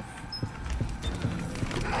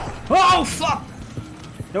 Oh, fuck!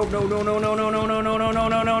 No, no, no, no, no, no, no, no, no, no, no,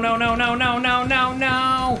 no, no, no, no, no, no, no, no,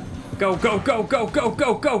 no. Go, go, go, go, go,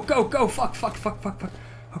 go, go, go, go. Fuck, fuck, fuck, fuck, fuck.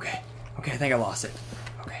 Okay. Okay, I think I lost it.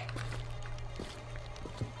 Okay.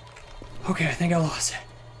 Okay, I think I lost it.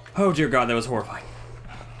 Oh, dear God, that was horrifying.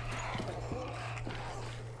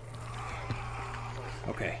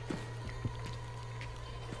 Okay.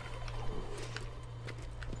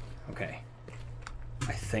 Okay.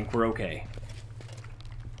 I think we're okay.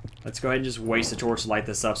 Let's go ahead and just waste a torch to light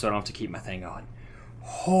this up so I don't have to keep my thing on.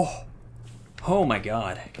 Oh. Oh my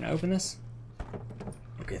God. Can I open this?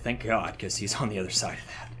 Okay, thank God, because he's on the other side of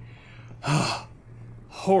that.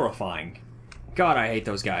 Horrifying. God, I hate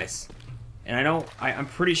those guys. And I'm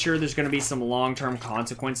pretty sure there's going to be some long-term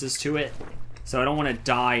consequences to it. So I don't want to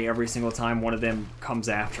die every single time one of them comes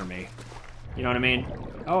after me. You know what I mean?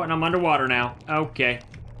 Oh, and I'm underwater now. Okay.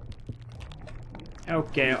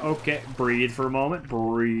 Okay, okay. Breathe for a moment.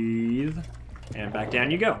 Breathe. And back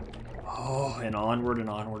down you go. Oh, and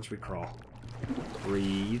onwards we crawl.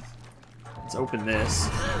 Breathe. Let's open this.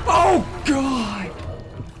 Oh, God!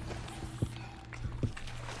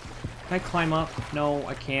 Can I climb up? No,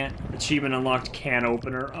 I can't. Achievement unlocked can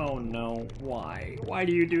opener. Oh, no. Why? Why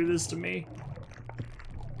do you do this to me?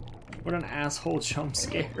 What an asshole jump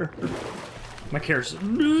scare. My character's...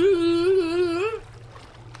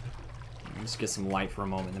 Let's get some light for a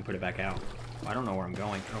moment, then put it back out. I don't know where I'm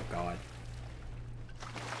going. Oh, God.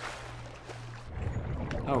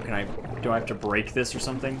 Oh, do I have to break this or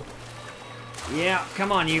something? Yeah,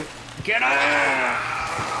 come on, you. Get up!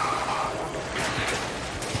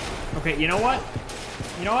 Okay, you know what?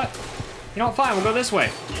 You know what? You know what, fine, we'll go this way.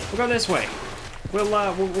 We'll go this way. We'll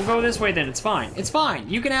go this way then, it's fine. It's fine.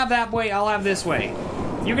 You can have that way, I'll have this way.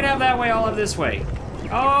 You can have that way, I'll have this way.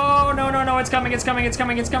 Oh, no, no, no, it's coming, it's coming, it's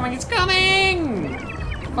coming, it's coming, it's coming!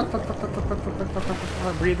 Fuck, fuck, fuck, fuck, fuck, fuck, fuck, fuck, fuck,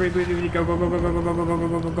 fuck, breathe, breathe, breathe, breathe, go, go, go, go, go, go, go, go, go,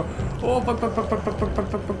 go, go, go. Oh, fuck, fuck, fuck, fuck, fuck, fuck, fuck,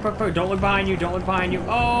 fuck, fuck, fuck, don't look behind you, don't look behind you.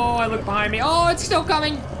 Oh, I look behind me. Oh, it's still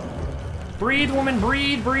coming. Breathe, woman,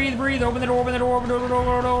 breathe, breathe, breathe. Open the door, open the door, open the door,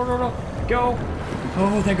 open the door, open the door, go.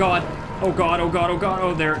 Oh, thank God. Oh, God, oh, God, oh, God.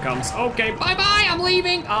 Oh, there it comes. Okay, bye-bye, I'm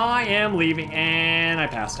leaving. I am leaving, and I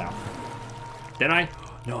passed out. Did I?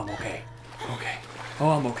 No, I'm okay. Okay. Oh,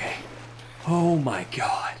 I'm okay. Oh, my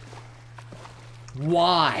God.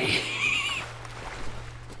 Why?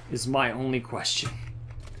 Is my only question.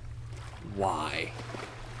 Why?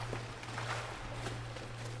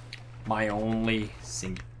 My only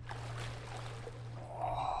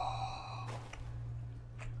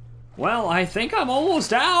Well, I think I'm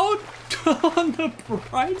almost out. On the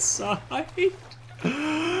bright side. I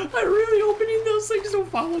really hope any of those things don't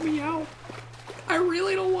follow me out. I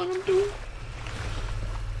really don't want them to.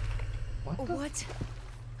 What?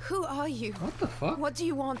 Who are you? What the fuck? What do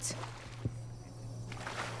you want?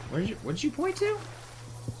 What'd you point to?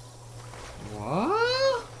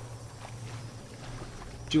 What?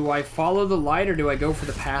 Do I follow the light or do I go for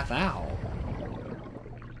the path out?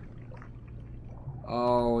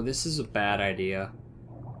 Oh, this is a bad idea.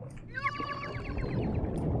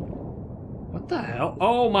 What the hell?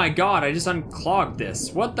 Oh my God, I just unclogged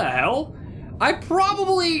this. What the hell? I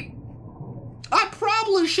probably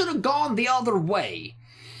should have gone the other way.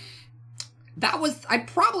 I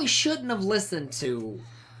probably shouldn't have listened to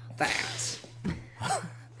that.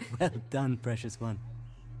 Well done, precious one.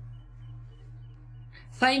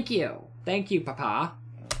 Thank you. Thank you, Papa.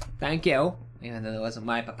 Thank you. Even though it wasn't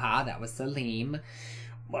my Papa, that was Salim.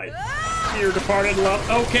 My dear departed love.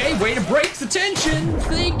 Okay, way to break the tension.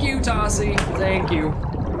 Thank you, Tossie. Thank you.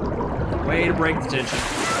 Way to break the tension.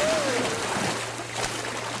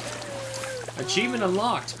 Achievement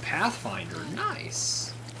unlocked. Pathfinder.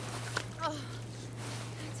 Nice.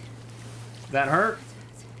 That hurt?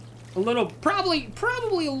 A little, probably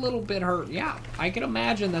a little bit hurt. Yeah, I can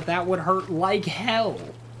imagine that would hurt like hell.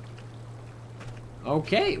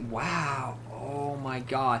 Okay, wow. Oh my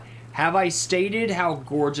God. Have I stated how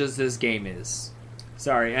gorgeous this game is?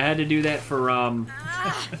 Sorry, I had to do that for,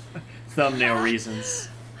 thumbnail reasons.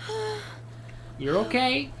 You're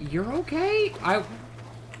okay? You're okay?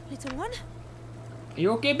 Little one?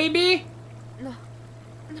 You okay, baby? No.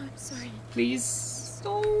 No, I'm sorry. Please.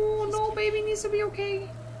 Oh, no, baby needs to be okay.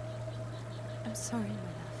 I'm sorry, my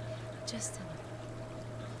love. Just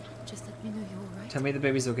let me know you're alright. Tell me the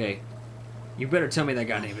baby's okay. You better tell me that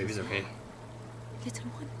goddamn baby's okay. Little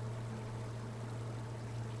one.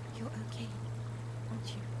 You're okay, aren't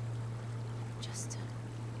you? Just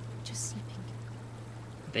sleeping.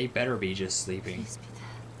 They better be just sleeping. Please be there.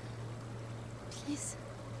 Please.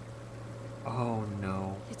 Oh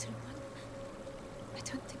no. Little one. I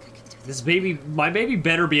don't think I can do this. This baby, my baby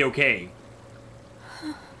better be okay.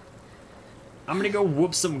 I'm gonna go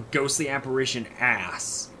whoop some ghostly apparition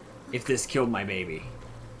ass if this killed my baby.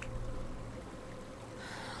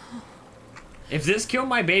 If this killed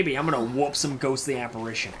my baby, I'm gonna whoop some ghostly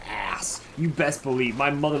apparition ass. You best believe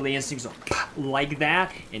my motherly instincts are like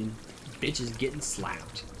that, and bitches getting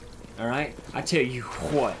slapped. Alright? I tell you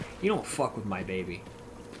what, you don't fuck with my baby.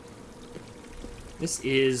 This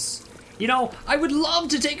is... You know, I would love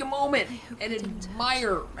to take a moment and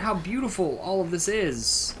admire how beautiful all of this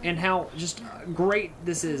is, and how just great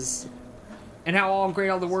this is, and how all great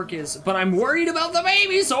all the work is, but I'm worried about the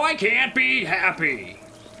baby, so I can't be happy.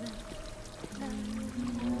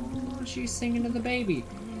 Oh, she's singing to the baby.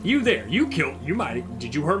 You there, you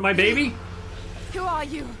did you hurt my baby? Who are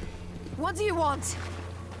you? What do you want?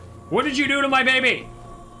 What did you do to my baby?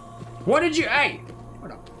 What did you, hey,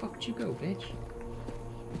 where the fuck did you go, bitch?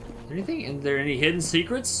 Anything? Are there any hidden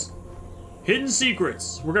secrets? Hidden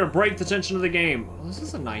secrets! We're gonna break the tension of the game. Oh, this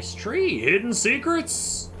is a nice tree. Hidden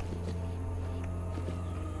secrets!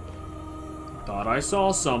 Thought I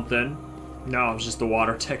saw something. No, it was just the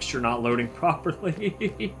water texture not loading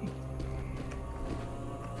properly.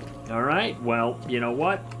 Alright, well, you know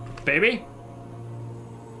what? Baby?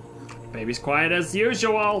 Baby's quiet as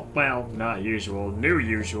usual. Well, not usual. New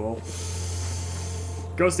usual.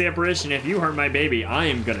 Ghostly apparition, if you hurt my baby, I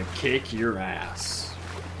am gonna kick your ass.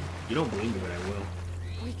 You don't believe me, but I will.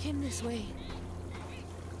 We came this way.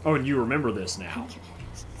 Oh, and you remember this now. Hank,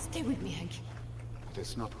 stay with me, Hank. It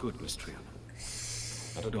is not good, Miss Triana.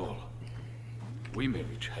 Not at all. We may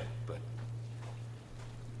reach help, but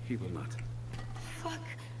he will not. Fuck.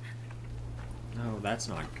 No, that's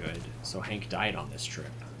not good. So Hank died on this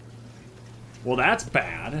trip. Well, that's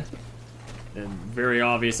bad. And very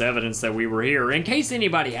obvious evidence that we were here. In case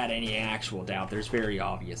anybody had any actual doubt, there's very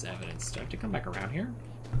obvious evidence. Do I have to come back around here?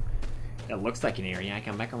 That looks like an area I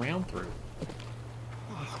come back around through.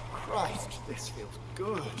 Oh, Christ, this feels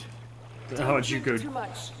good. How would you go? Too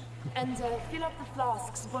much. And fill up the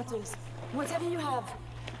flasks, bottles, whatever you have.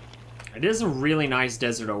 It is a really nice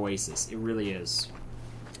desert oasis. It really is.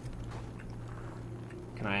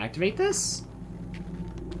 Can I activate this?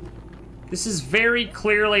 This is very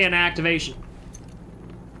clearly an activation.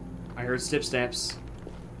 I heard steps. Is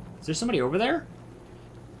there somebody over there?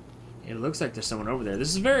 It looks like there's someone over there. This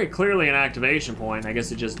is very clearly an activation point. I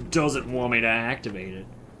guess it just doesn't want me to activate it.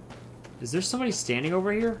 Is there somebody standing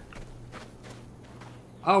over here?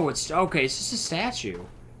 Oh, it's okay. It's just a statue.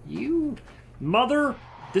 You... Mother,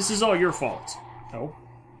 this is all your fault. Oh.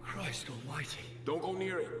 Christ almighty. Don't go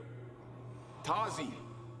near it. Tazi.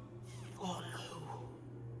 Follow.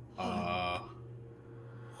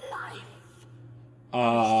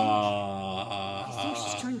 I think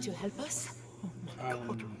she's trying to help us. Oh my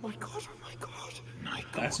god, oh my god, oh my god. My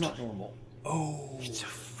god. That's not normal. Oh. It's a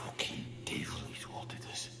fucking devil who's wanted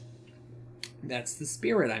us. That's the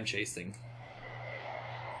spirit I'm chasing.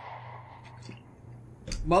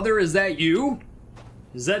 Mother, is that you?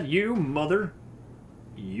 Is that you, Mother?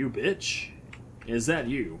 You bitch. Is that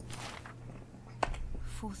you?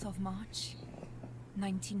 4th of March,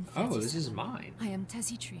 1937. Oh, this is mine. I am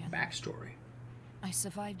Tessie Triana. Backstory. I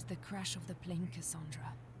survived the crash of the plane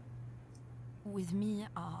Cassandra. With me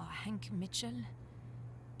are Hank Mitchell,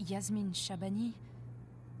 Yasmin Shabani,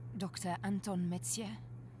 Dr. Anton Metzier,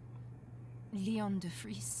 Leon de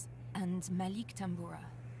Vries, and Malik Tambura.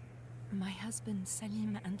 My husband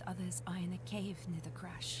Salim and others are in a cave near the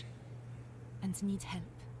crash and need help.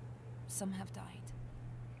 Some have died.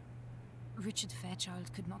 Richard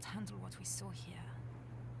Fairchild could not handle what we saw here.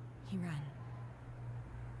 He ran.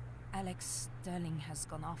 Alex Sterling has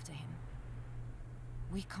gone after him.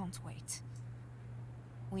 We can't wait.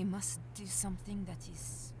 We must do something that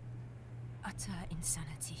is utter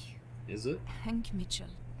insanity. Is it? Hank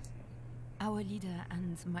Mitchell, our leader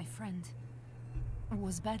and my friend,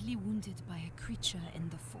 was badly wounded by a creature in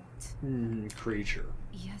the fort. Creature.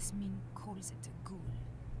 Yasmin calls it a ghoul.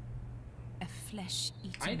 A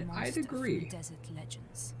flesh-eating monster I'd agree. from desert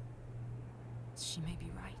legends. She may be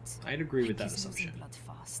right. I'd agree with Hank that is losing assumption. blood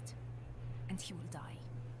fast, and he will die.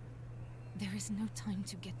 There is no time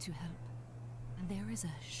to get to help. There is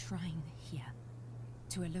a shrine here,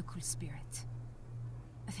 to a local spirit.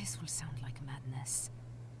 This will sound like madness.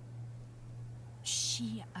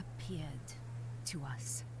 She appeared to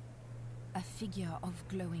us. A figure of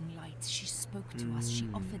glowing light. She spoke to us. She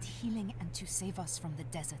offered healing and to save us from the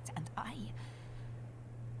desert. And I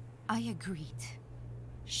agreed.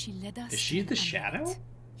 She led us. Is she to the an shadow? amulet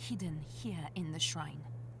hidden here in the shrine.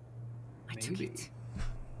 I took Maybe. it.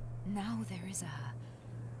 Now there is a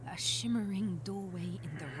shimmering doorway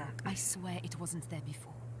in the rock. I swear it wasn't there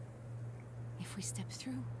before. If we step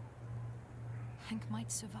through, Hank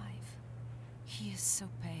might survive. He is so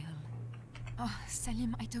pale. Oh,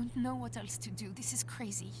 Salim, I don't know what else to do. This is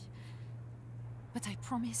crazy. But I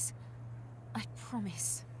promise, I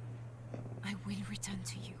will return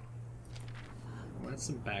to you. Well, that's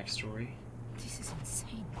some backstory. This is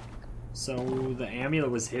insane. So the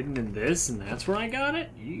amulet was hidden in this, and that's where I got it?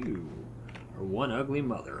 You are one ugly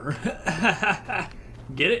mother.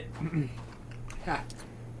 Get it?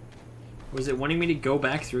 Was it wanting me to go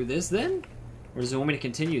back through this then? Or does it want me to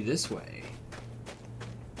continue this way?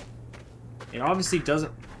 It obviously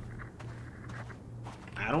doesn't...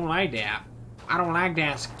 I don't like that. I don't like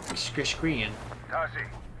that screen. Darcy.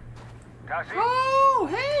 Darcy? Oh,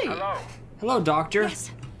 hey! Hello. Hello, Doctor.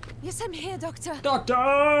 Yes. Yes, I'm here, Doctor.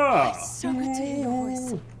 Doctor! So good to hear your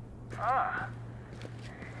voice. Ah.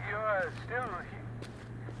 You are still here.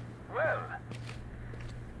 Well.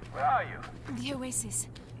 Where are you? The Oasis.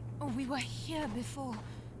 We were here before.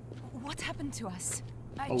 What happened to us?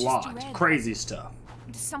 I A just lot. read Crazy stuff.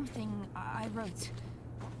 something I wrote.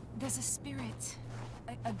 There's a spirit.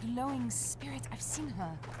 A glowing spirit. I've seen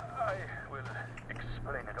her. I will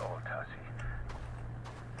explain it all, Darcy.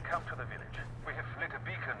 Come to the village. We have lit a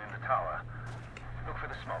beacon in the tower. Look for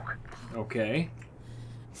the smoke. Okay.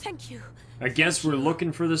 Thank you. I guess we're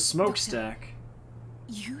looking for the smokestack.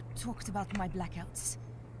 You talked about my blackouts.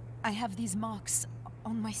 I have these marks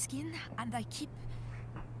on my skin, and I keep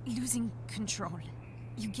losing control.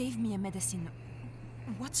 You gave me a medicine.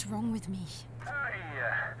 What's wrong with me?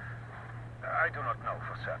 I do not know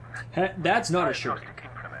for certain. That's not a shirt. Diagnostic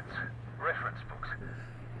implements, reference books,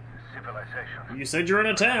 civilization. You said you're in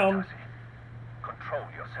a town. Darcy, control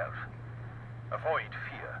yourself. Avoid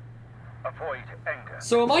fear. Avoid anger.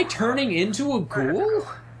 So am I turning into a ghoul?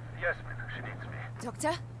 Yasmin, she needs me.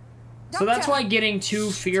 Doctor? So that's Doctor? why getting too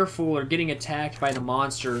fearful or getting attacked by the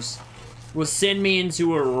monsters will send me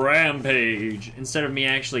into a rampage instead of me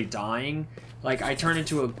actually dying. Like, I turn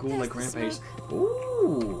into a ghoul like There's the rampage. smoke.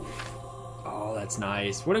 Ooh. Oh, that's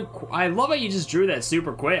nice. What a... I love how you just drew that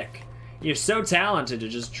super quick. You're so talented to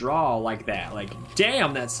just draw like that. Like,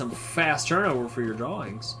 damn, that's some fast turnover for your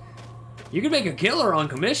drawings. You could make a killer on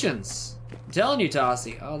commissions. I'm telling you,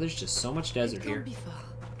 Tassi. Oh, there's just so much desert It here. can't be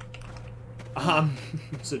far.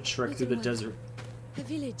 It's a trek through the Little one. desert. A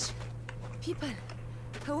village. People.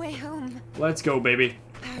 A way home. Let's go, baby.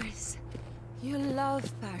 Paris. You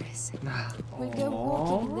love Paris. We'll go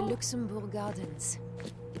walking in the Luxembourg Gardens.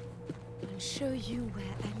 I'll show you where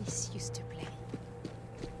Alice used to play.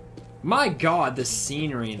 My God, the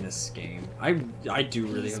scenery in this game. I do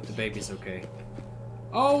really hope the baby's okay.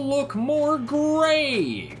 Oh, look, more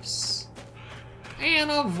graves.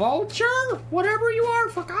 And a vulture? Whatever you are,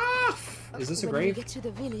 fuck off. Is this a When we grave? get to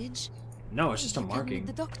the village, No, it's just a you can meet marking.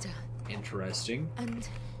 the doctor. Interesting. And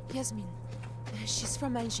Yasmin. She's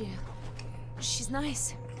from Algiers. She's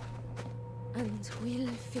nice. And we'll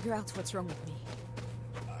figure out what's wrong with me.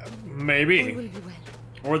 We Maybe. will be well.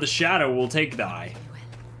 Or the shadow will take thy. Be well.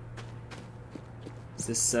 Is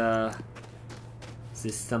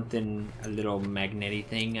this something, a little magnetic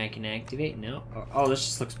thing I can activate? No? Oh, this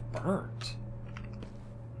just looks burnt.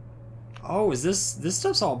 Oh, is this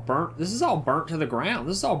stuff's all burnt? This is all burnt to the ground.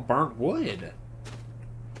 This is all burnt wood.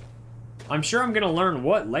 I'm sure I'm gonna learn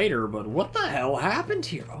what later, but what the hell happened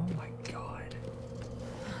here? Oh my God.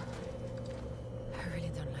 I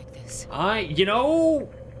really don't like this. You know,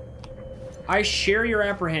 I share your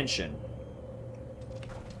apprehension.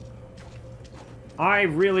 I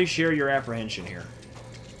really share your apprehension here.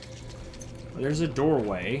 There's a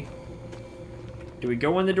doorway. Do we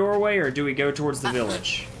go in the doorway or do we go towards the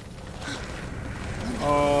village?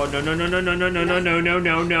 Oh, no, no, no, no, no, no, no, no, no, no,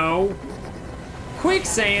 no, no.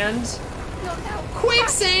 Quicksand! No, no!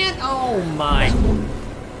 Quicksand! Oh my.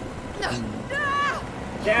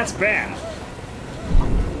 That's bad.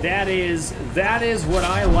 That is what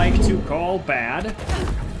I like to call bad.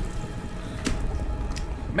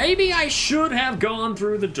 Maybe I should have gone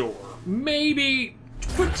through the door. Maybe,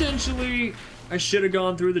 potentially, I should have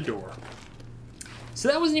gone through the door. So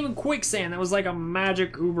that wasn't even quicksand, that was like a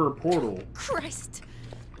magic Uber portal. Christ!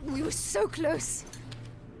 We were so close.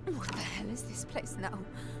 What the hell is this place now?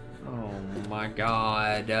 Oh my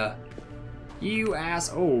God. You ass.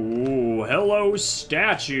 Oh, hello,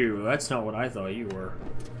 statue. That's not what I thought you were.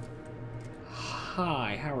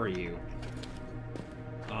 Hi, how are you?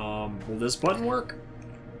 Will this button work?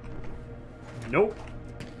 Nope.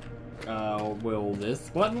 Will this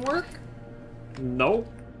button work? Nope.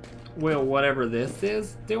 Will whatever this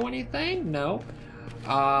is do anything? No.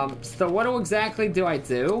 So what exactly do I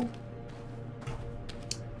do?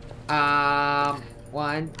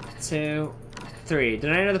 1, 2, 3.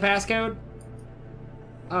 Did I enter the passcode?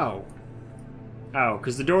 Oh. Oh,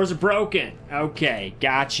 because the doors are broken. Okay,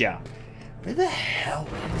 gotcha. Where the hell?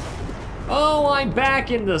 Oh, I'm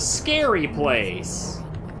back in the scary place.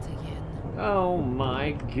 Not again. Oh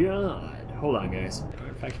my god. Hold on, guys.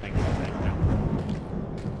 In fact, if I can get that now.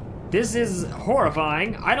 This is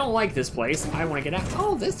horrifying. I don't like this place. I want to get out.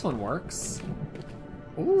 Oh, this one works.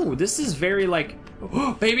 Ooh, this is very like...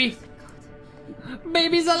 Oh, baby!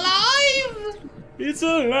 Baby's alive! It's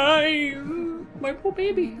alive! My poor I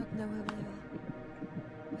baby. may not know where we are,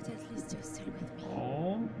 but at least you're still with me.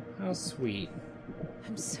 Oh, how sweet.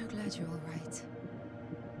 I'm so glad you're all right.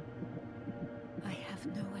 I have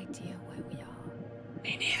no idea where we are.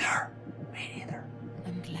 Me neither. Me neither.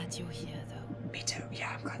 I'm glad you're here, though. Me too.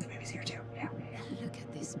 Yeah, I'm glad the baby's here too. Yeah. Look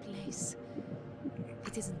at this place.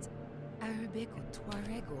 It isn't Arabic or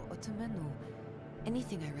Tuareg or Ottoman or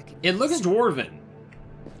anything I recognize. It looks dwarven.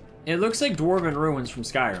 It looks like dwarven ruins from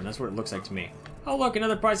Skyrim. That's what it looks like to me. Oh, look,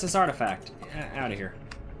 another priceless artifact. Out of here.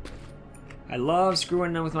 I love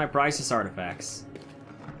screwing with my priceless artifacts.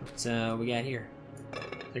 So we got here.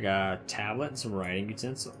 Like a tablet and some writing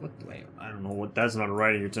utensil. What? Wait, I don't know what. That's not a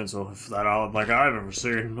writing utensil if that like I've ever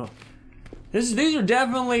seen. These are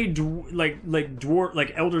definitely like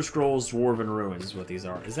Elder Scrolls dwarven ruins. Is what these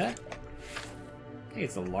are. Is that? Hey,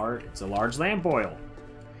 it's a large lamp oil.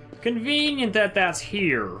 Convenient that that's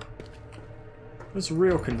here. That's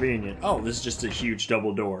real convenient. Oh, this is just a huge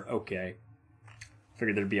double door. Okay.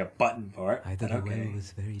 Figured there'd be a button for it. Either But the okay. well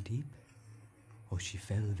was very deep, or she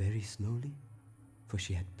fell very slowly, for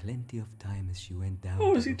she had plenty of time as she went down.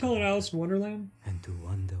 Oh, to is he look telling about Alice in Wonderland? and to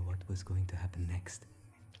wonder what was going to happen next.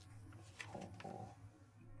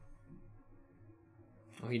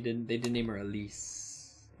 Oh, he didn't. They did name her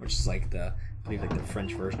Elise, which is like the, I believe, like the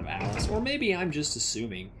French version of Alice. Or maybe I'm just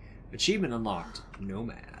assuming. Achievement unlocked.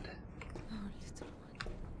 Nomad. Oh, little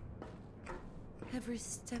one. Every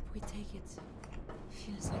step we take, it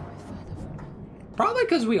feels like we're further from home. Probably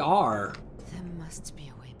because we are. There must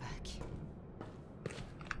be a way back.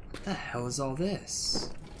 What the hell is all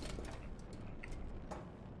this?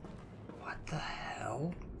 What the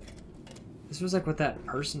hell? This was like what that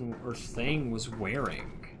person or thing was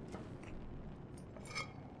wearing.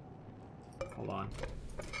 Hold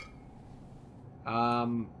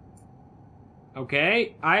on.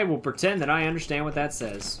 Okay, I will pretend that I understand what that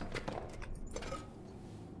says.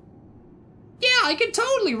 Yeah, I can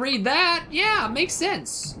totally read that. Yeah, makes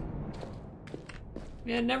sense.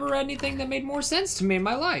 Yeah, never read anything that made more sense to me in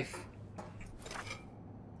my life.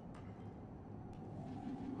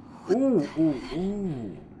 Ooh, ooh,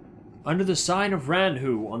 ooh. Under the sign of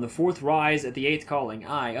Ranhu, on the 4th rise at the 8th calling,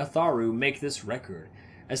 I, Atharu, make this record.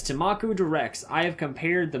 As Tamaku directs, I have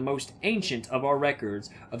compared the most ancient of our records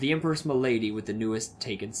of the Empress Milady with the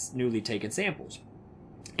newly taken samples.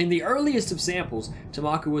 In the earliest of samples,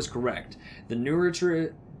 Tamaku was correct. The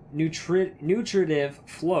nutritive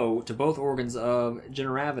flow to both organs of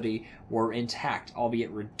generavity were intact,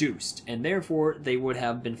 albeit reduced, and therefore they would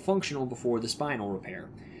have been functional before the spinal repair.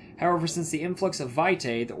 However, since the influx of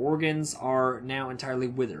vitae, the organs are now entirely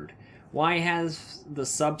withered. Why has the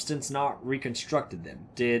substance not reconstructed them?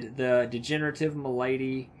 Did the degenerative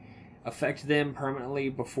malady affect them permanently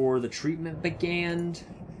before the treatment began?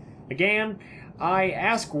 I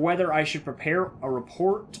ask whether I should prepare a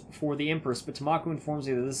report for the Empress, but Tamaku informs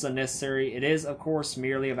me that this is unnecessary. It is, of course,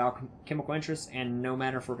 merely of alchemical interest and no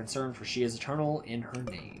matter for concern, for she is eternal in her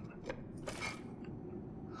name.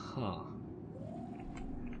 Huh.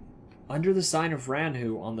 Under the sign of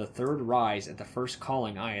Ranhu, on the 3rd rise at the 1st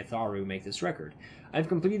calling, I, Atharu, make this record. I have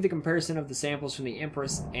completed the comparison of the samples from the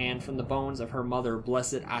Empress and from the bones of her mother,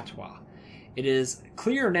 Blessed Atwa. It is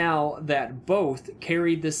clear now that both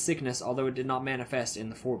carried this sickness, although it did not manifest in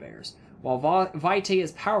the forebears. While vitae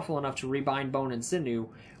is powerful enough to rebind bone and sinew,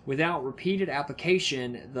 without repeated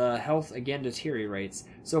application, the health again deteriorates.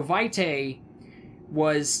 So vitae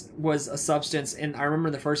was a substance, and I remember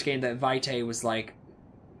in the first game that vitae was like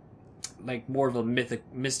more of a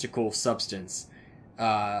mystical substance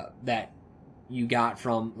that you got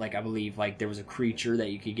from, like, I believe, like, there was a creature that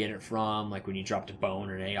you could get it from, like, when you dropped a bone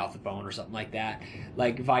or ate off the bone or something like that.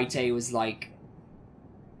 Like, vitae was, like,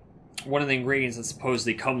 one of the ingredients that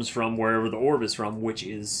supposedly comes from wherever the orb is from, which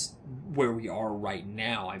is where we are right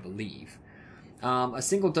now, I believe. A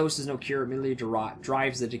single dose is no cure, immediately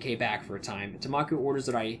drives the decay back for a time. Tamaku orders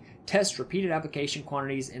that I test repeated application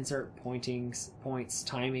quantities, insert points,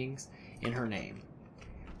 timings in her name.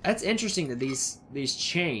 That's interesting that these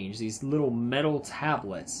change, these little metal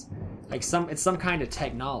tablets, like it's some kind of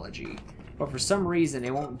technology, but for some reason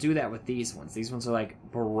it won't do that with these ones. These ones are like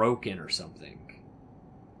broken or something,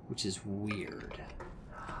 which is weird.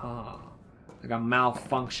 Huh. Like a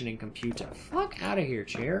malfunctioning computer. Fuck out of here,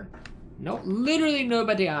 chair. No, literally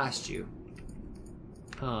nobody asked you.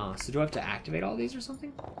 Huh, so do I have to activate all these or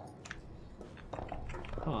something?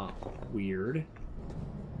 Huh, weird.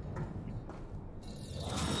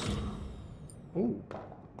 Ooh.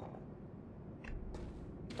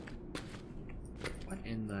 What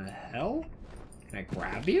in the hell? Can I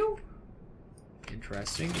grab you?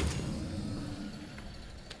 Interesting.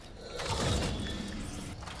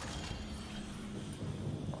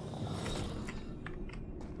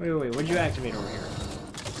 Wait, what'd you activate over here?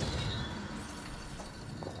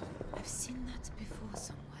 I've seen that before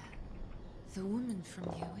somewhere. The woman from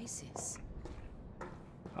the oasis.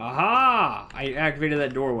 Aha! I activated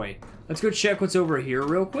that doorway. Let's go check what's over here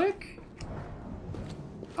real quick.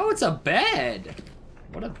 Oh, it's a bed!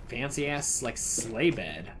 What a fancy-ass, like, sleigh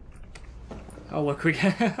bed. Oh, look, we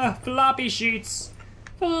got floppy sheets!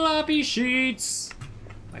 Floppy sheets!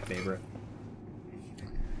 My favorite.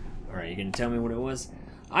 Alright, you gonna tell me what it was?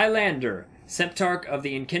 Islander, Septarch of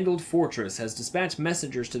the Enkindled Fortress, has dispatched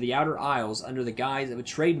messengers to the Outer Isles under the guise of a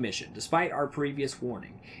trade mission, despite our previous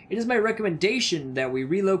warning. It is my recommendation that we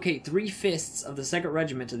relocate 3/5 of the 2nd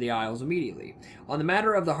Regiment to the Isles immediately. On the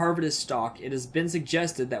matter of the harvest stock, it has been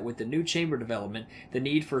suggested that with the new chamber development, the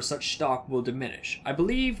need for such stock will diminish. I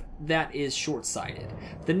believe that is short-sighted.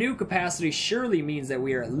 The new capacity surely means that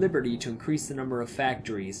we are at liberty to increase the number of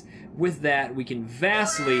factories. With that, we can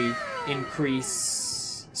vastly increase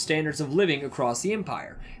standards of living across the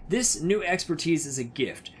Empire. This new expertise is a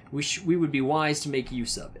gift. We would be wise to make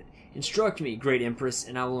use of it. Instruct me, Great Empress,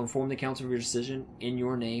 and I will inform the Council of your decision in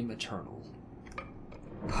your name, Eternal.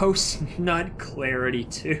 Post-nut clarity,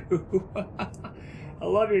 too. I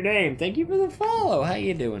love your name. Thank you for the follow. How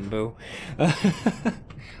you doing, boo?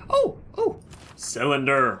 Oh!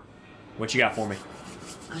 Cylinder. What you got for me?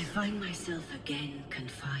 I find myself again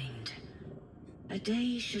confined. A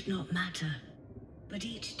day should not matter. But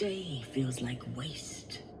each day feels like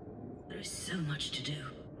waste. There is so much to do.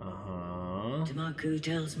 Tamaku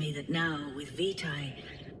tells me that now, with Vitae,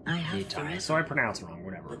 I have forever. So I pronounce it wrong,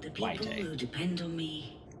 whatever. But the people who depend on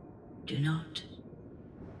me do not.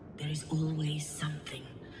 There is always something.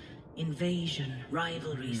 Invasion,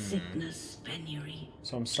 rivalry, sickness, penury.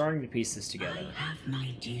 So I'm starting to piece this together. I have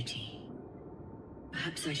my duty.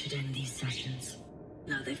 Perhaps I should end these sessions.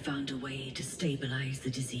 Now they've found a way to stabilize the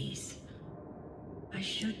disease. I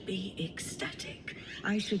should be ecstatic.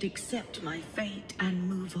 I should accept my fate and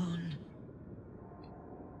move on.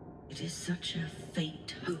 It is such a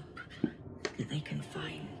faint hope that they can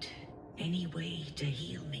find any way to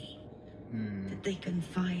heal me. That they can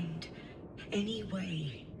find any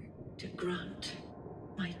way to grant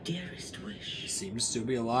my dearest wish. Seems to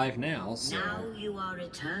be alive now, so... Now you are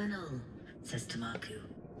eternal, says Tamaku.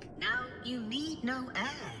 Now you need no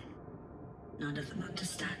heir. None of them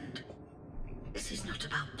understand. This is not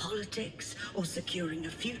about politics or securing a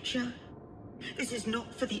future. This is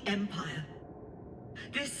not for the Empire.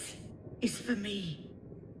 This is for me.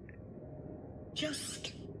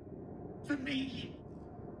 Just for me.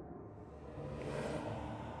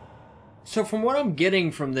 So from what I'm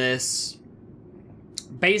getting from this,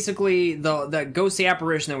 basically the ghostly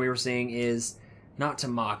apparition that we were seeing is not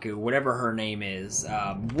Tamaku, whatever her name is.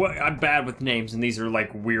 I'm bad with names, and these are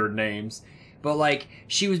like weird names. But like,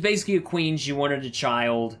 she was basically a queen. She wanted a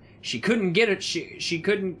child. She couldn't get it. She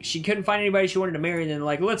couldn't find anybody she wanted to marry. And then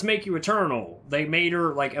like, let's make you eternal. They made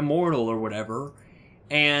her like immortal or whatever.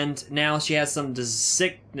 And now she has some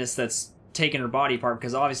sickness that's taken her body apart,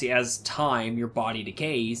 because obviously as time your body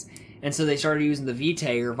decays. And so they started using the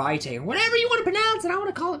Vitae or Vitae or whatever you want to pronounce it. I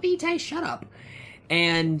want to call it Vitae. Shut up.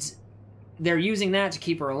 And they're using that to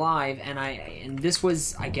keep her alive, and this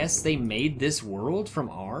was, I guess they made this world from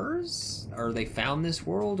ours? Or they found this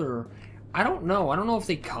world, or... I don't know. I don't know if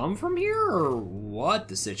they come from here, or what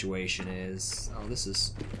the situation is. Oh, this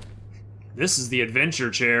is the adventure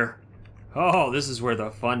chair. Oh, this is where the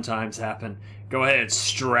fun times happen. Go ahead,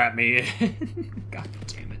 strap me in. God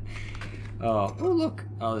damn it. Oh, look.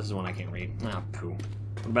 Oh, this is one I can't read. Ah, poo.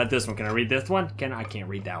 What about this one? Can I read this one? I can't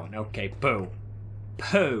read that one. Okay, poo.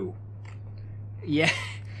 Poo.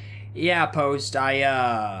 Yeah, Post.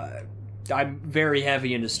 I'm very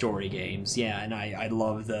heavy into story games. Yeah, and I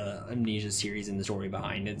love the Amnesia series and the story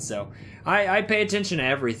behind it. So I pay attention to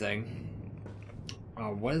everything.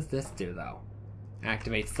 Oh, what does this do though?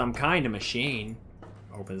 Activates some kind of machine.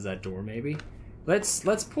 Opens that door maybe.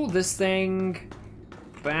 Let's pull this thing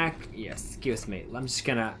back. Yes, excuse me. I'm just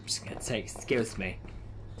gonna say excuse me.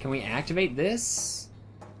 Can we activate this?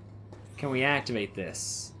 Can we activate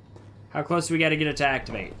this? How close do we gotta get it to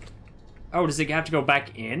activate? Oh, does it have to go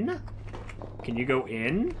back in? Can you go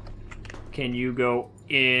in? Can you go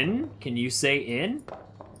in? Can you say in?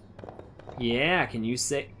 Yeah, can you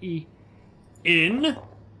say in?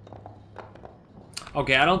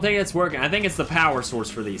 Okay, I don't think it's working. I think it's the power source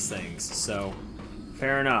for these things, so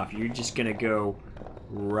fair enough. You're just gonna go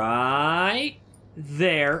right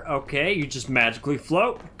there. Okay, you just magically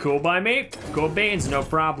float. Cool by me. Cool beans, no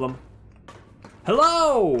problem.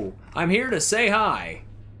 Hello! I'm here to say hi.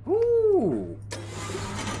 Ooh.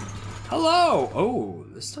 Hello! Oh,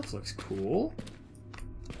 this stuff looks cool.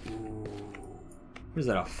 Ooh. What is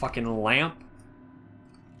that, a fucking lamp?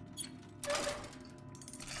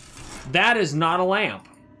 That is not a lamp.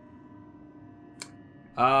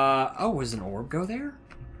 Oh, does an orb go there?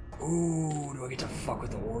 Ooh, do I get to fuck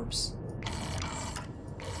with the orbs?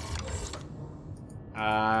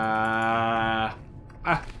 I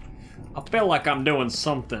feel like I'm doing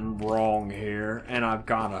something wrong here, and I've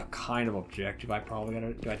got a kind of objective. I probably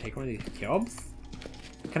gotta, do I take one of these cubes?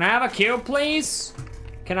 Can I have a cube, please?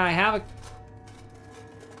 Can I have a...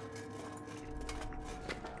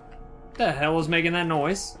 What the hell is making that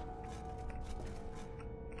noise?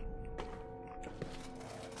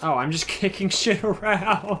 Oh, I'm just kicking shit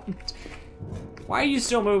around. Why are you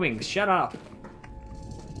still moving? Shut up.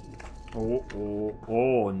 Oh, oh,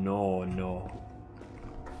 oh, no, no.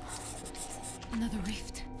 Another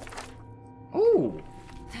rift. Oh.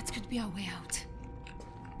 That could be our way out.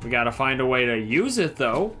 We gotta find a way to use it,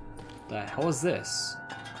 though. The hell is this?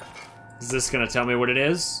 Is this gonna tell me what it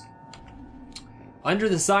is? Under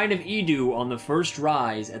the sign of Edu on the first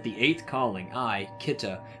rise at the 8th calling, I,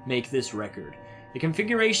 Kitta, make this record. The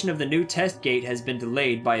configuration of the new test gate has been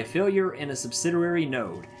delayed by a failure in a subsidiary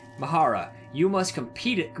node. Mahara, you must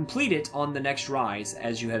complete it on the next rise,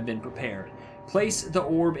 as you have been prepared. Place the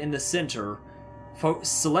orb in the center,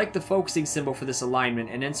 select the focusing symbol for this alignment,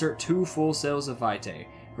 and insert 2 full cells of Vitae.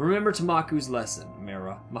 Remember Tamaku's lesson,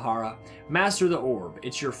 Mahara. Master the orb.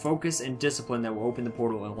 It's your focus and discipline that will open the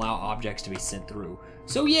portal and allow objects to be sent through.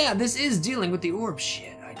 So yeah, this is dealing with the orb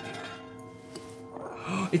shit. I knew it.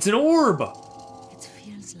 It's an orb! It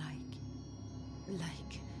feels like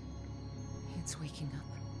it's waking up.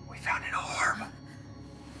 We found an orb.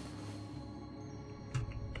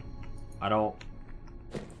 I don't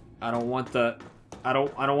want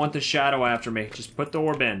the shadow after me. Just put the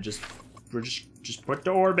orb in. Just put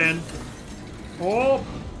the orb in. Oh.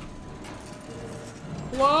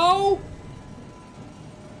 Hello?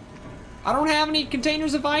 I don't have any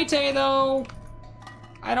containers of Vitae though.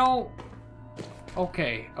 I don't.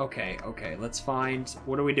 Okay. Let's find.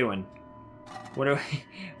 What are we doing? What are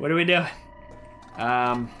we doing?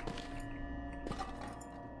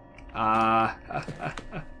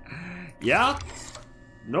 Yeah?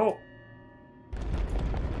 No.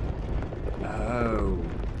 Oh.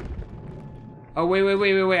 Oh,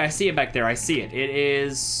 wait. I see it back there. I see it. It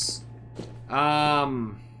is...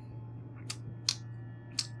 garden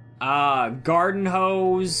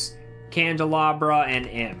hose, candelabra, and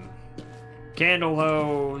M. Candle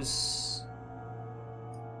hose.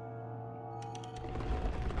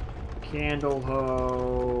 Candle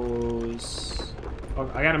hose. Oh,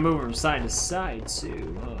 I gotta move from side to side,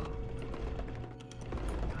 too.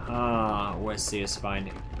 Let's see us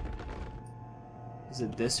finding. Is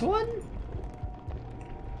it this one?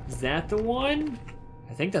 Is that the one?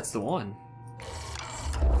 I think that's the one.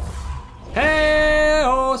 Hey,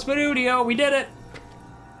 oh, Sparudio, we did it!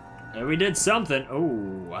 And we did something.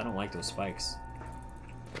 Oh, I don't like those spikes.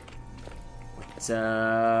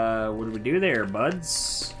 What do we do there,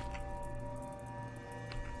 buds?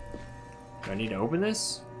 Do I need to open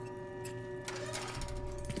this?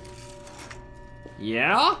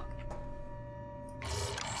 Yeah?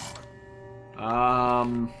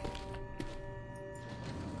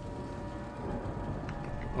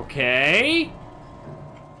 Okay.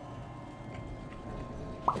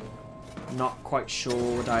 Not quite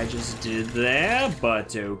sure what I just did there,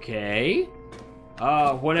 but okay.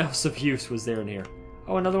 What else of use was there in here?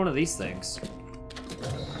 Oh, another one of these things.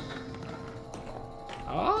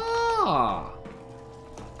 Ah!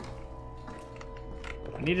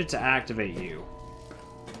 I needed to activate you.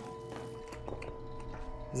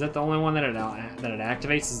 Is that the only one that it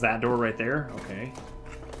activates? Is that door right there? Okay.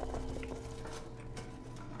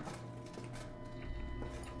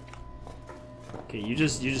 Okay, you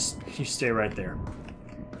stay right there.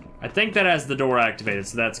 I think that has the door activated,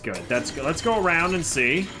 so that's good. That's good. Let's go around and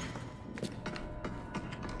see.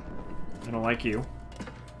 I don't like you.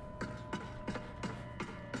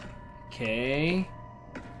 Okay.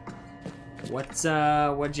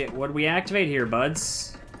 What'd we activate here,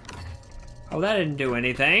 buds? Oh, that didn't do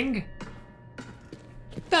anything.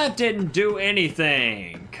 That didn't do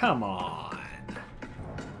anything. Come on.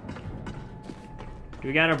 Do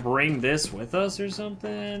we gotta bring this with us or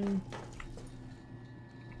something?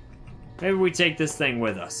 Maybe we take this thing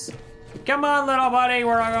with us. Come on, little buddy,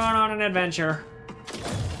 we're going on an adventure.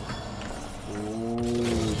 Ooh,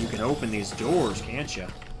 you can open these doors, can't you?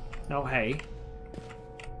 No, hey.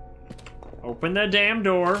 Open the damn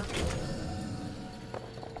door.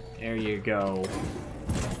 There you go.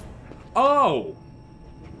 Oh!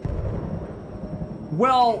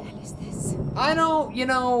 Well, What is this? I don't, you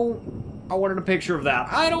know, I wanted a picture of that.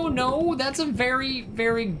 I don't know. That's a very,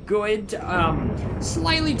 very good,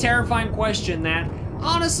 slightly terrifying question that,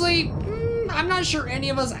 honestly, I'm not sure any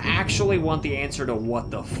of us actually want the answer to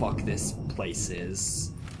what the fuck this place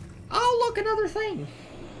is. Oh, look, another thing.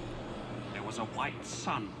 There was a white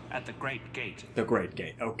sun at the Great Gate. The Great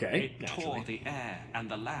Gate, okay. It tore the air and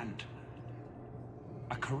the land.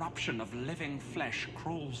 A corruption of living flesh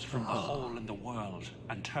crawls from the hole in the world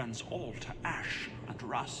and turns all to ash and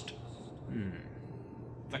rust.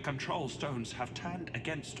 The control stones have turned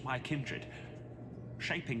against my kindred,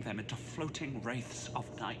 shaping them into floating wraiths of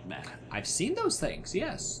nightmare. I've seen those things,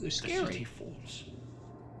 yes. They're The scary. city falls.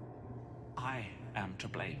 I am to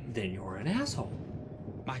blame. Then you're an asshole.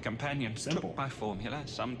 My companions took my formula,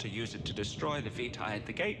 some to use it to destroy the Vitae at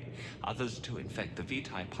the gate, others to infect the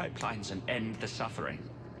Vitae pipelines and end the suffering.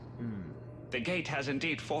 The gate has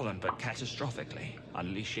indeed fallen, but catastrophically,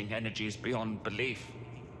 unleashing energies beyond belief.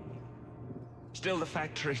 Still, the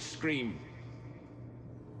factories scream.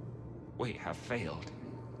 We have failed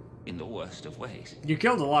in the worst of ways. You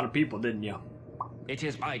killed a lot of people, didn't you? It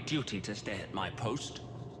is my duty to stay at my post,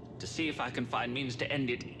 to see if I can find means to end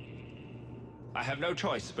it. I have no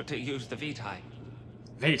choice but to use the Vitae.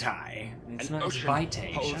 Vitae. It's An not ocean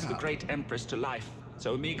Vitae. holds Shut the up. great Empress to life,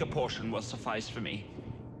 so a meager portion will suffice for me.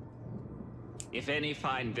 If any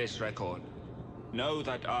find this record, know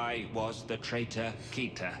that I was the traitor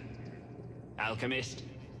Kita, alchemist,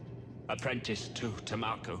 apprentice to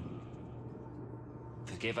Tamaku.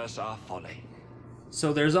 Forgive us our folly.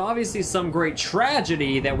 So there's obviously some great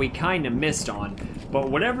tragedy that we kind of missed on, but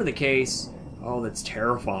whatever the case, oh, that's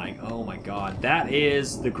terrifying. Oh my god, that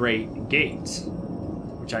is the Great Gate,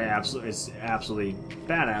 which I absolutely is absolutely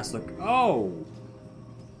badass. Look, oh,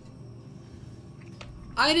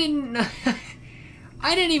 I didn't,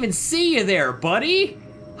 I didn't even see you there, buddy.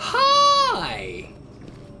 Hi.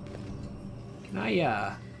 Can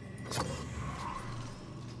I?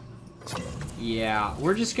 Yeah,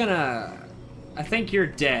 we're just gonna. I think you're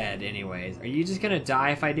dead anyways. Are you just gonna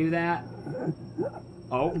die if I do that?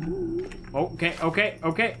 Oh. Okay.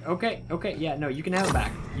 Yeah, no, you can have it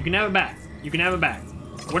back. You can have it back. You can have it back.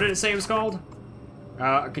 What did it say it was called?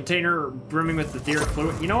 A container brimming with etheric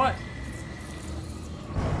fluid. You know what?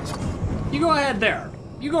 You go ahead there.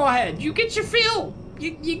 You go ahead. You get your fill.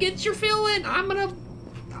 You get your fill in.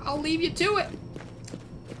 I'll leave you to it.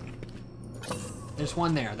 There's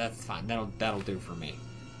one there. That's fine. That'll do for me.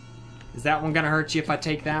 Is that one gonna hurt you if I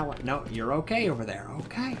take that one? No, you're okay over there.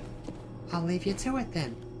 Okay. I'll leave you to it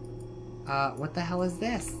then. What the hell is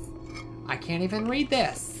this? I can't even read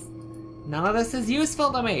this. None of this is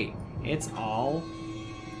useful to me. It's all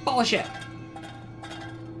bullshit.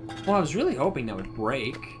 Well, I was really hoping that would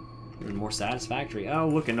break. Even more satisfactory. Oh,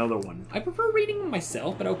 look, another one. I prefer reading them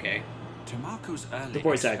myself, but okay. Tamaku's early The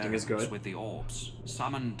voice acting is experiments good. with the orbs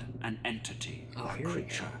summoned an entity, Oh, a here we go.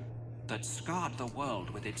 creature, that scarred the world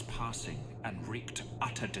with its passing and wreaked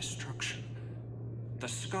utter destruction. The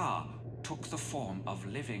scar took the form of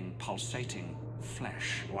living, pulsating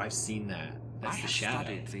flesh. Oh, I've seen that. That's I the have shadow.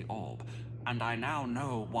 studied the orb, and I now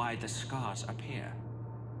know why the scars appear.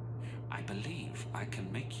 I believe I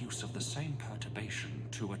can make use of the same perturbation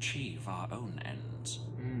to achieve our own ends.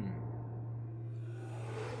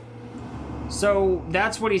 So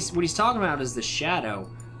that's what he's talking about is the shadow.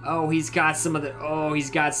 Oh, he's got some of the. Oh, he's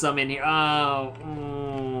got some in here.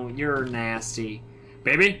 Oh, you're nasty,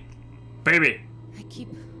 baby. I keep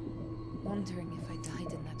wondering if I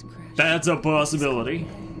died in that crash. That's a possibility.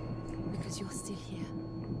 Because you're still here.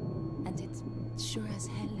 And it sure as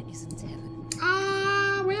hell isn't heaven.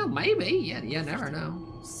 Well, maybe. Yeah, you never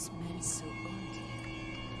know. Smells so old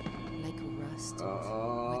here. Like rust.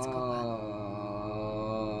 Let's go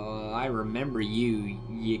I remember you,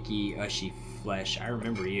 Yicky Ushy Flesh. I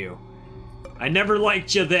remember you. I never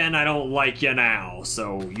liked you then, I don't like you now.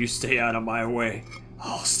 So you stay out of my way.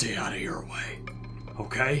 I'll stay out of your way.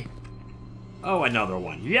 Okay? Oh, another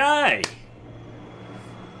one. Yay!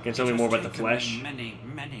 Can you tell me more about the flesh?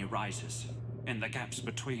 Many rises in the gaps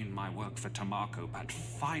between my work for Tamaku, but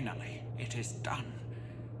finally it is done.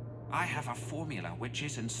 I have a formula which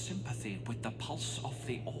is in sympathy with the pulse of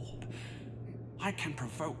the orb. I can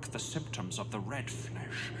provoke the symptoms of the red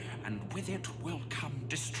flesh, and with it will come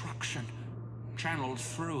destruction, channeled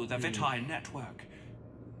through the Vitae network.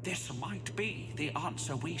 This might be the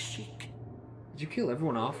answer we seek. Did you kill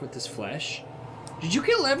everyone off with this flesh? Did you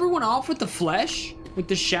kill everyone off with the flesh? With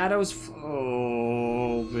the shadows?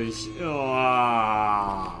 Oh, this.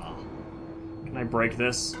 Oh. Can I break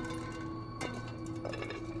this?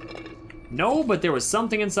 No, but there was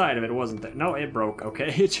something inside of it, wasn't there? No, it broke.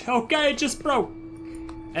 Okay, it just broke.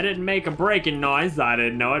 I didn't make a breaking noise. I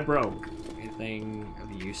didn't know it broke. Anything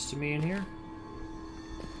of use to me in here?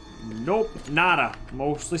 Nope, nada.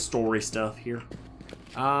 Mostly story stuff here.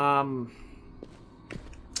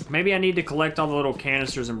 Maybe I need to collect all the little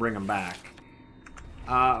canisters and bring them back.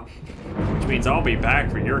 Which means I'll be back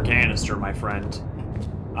for your canister, my friend.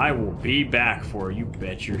 I will be back for you,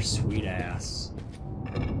 bet your sweet ass.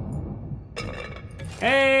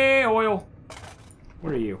 Hey, oil!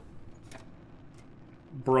 What are you?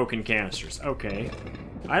 Broken canisters. Okay.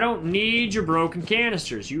 I don't need your broken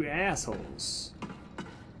canisters, you assholes.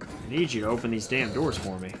 I need you to open these damn doors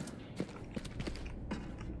for me.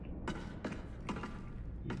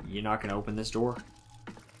 You're not gonna open this door?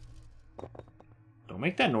 Don't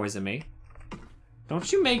make that noise at me.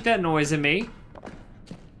 Don't you make that noise at me.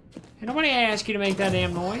 Hey, nobody asked you to make that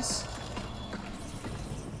damn noise.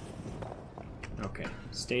 Okay,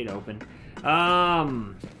 stayed open.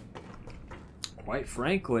 Quite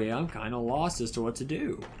frankly, I'm kind of lost as to what to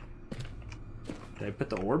do. Did I put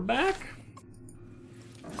the orb back?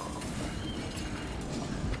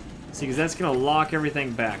 See, because that's gonna lock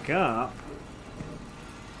everything back up.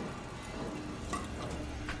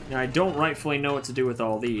 Now, I don't rightfully know what to do with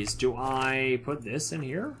all these. Do I put this in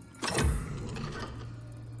here?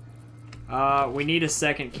 We need a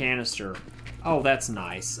second canister. Oh, that's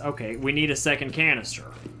nice. Okay, we need a second canister.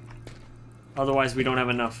 Otherwise, we don't have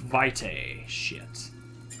enough Vitae. Shit.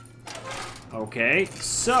 Okay,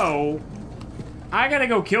 so... I gotta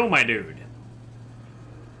go kill my dude.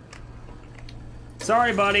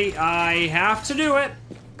 Sorry, buddy. I have to do it.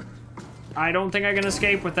 I don't think I can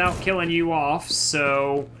escape without killing you off,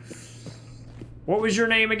 so... What was your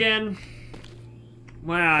name again?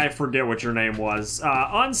 Well, I forget what your name was.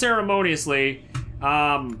 Unceremoniously,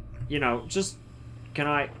 you know, just... Can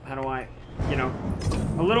I... How do I... You know...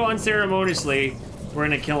 A little unceremoniously, we're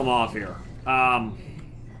gonna kill him off here.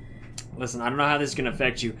 Listen, I don't know how this is gonna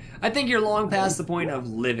affect you. I think you're long past the point of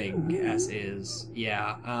living, as is.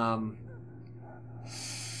 Yeah,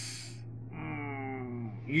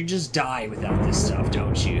 You just die without this stuff,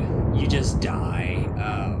 don't you? You just die.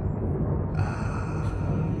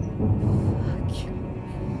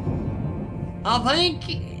 I think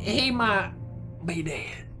he might be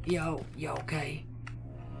dead. Yo, you okay?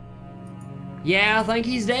 Yeah, I think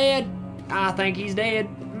he's dead. I think he's dead.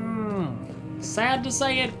 Sad to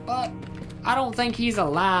say it, but I don't think he's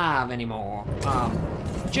alive anymore.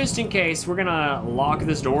 Just in case, we're gonna lock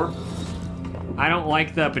this door. I don't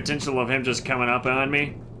like the potential of him just coming up on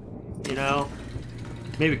me. You know?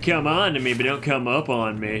 Maybe come on to me, but don't come up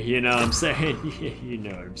on me. You know what I'm saying? You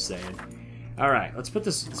know what I'm saying. Alright, let's put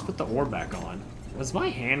the orb back on. Was my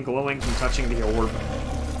hand glowing from touching the orb?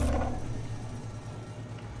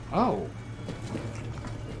 Oh.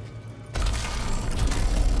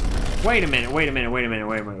 Wait a minute.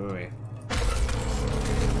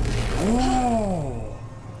 Oh.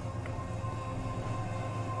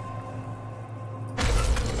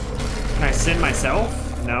 Can I send myself?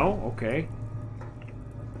 No? Okay.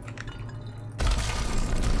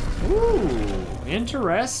 Ooh,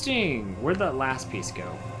 interesting. Where'd that last piece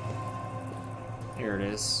go? Here it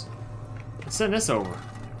is. Let's send this over.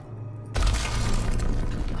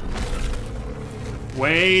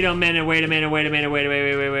 Wait a minute. I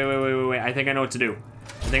think I know what to do.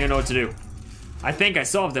 I think I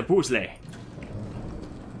solved the puzzle.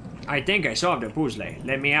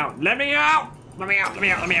 Let me out. Let me out! I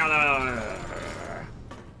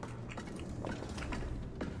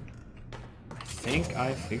think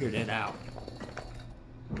I figured it out.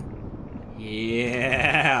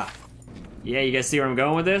 Yeah. Yeah, you guys see where I'm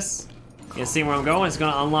going with this? You guys see where I'm going? It's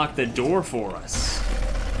gonna unlock the door for us.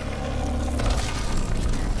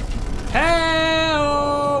 Hey,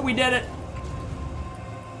 oh, we did it.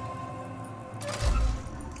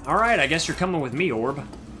 All right, I guess you're coming with me, Orb. A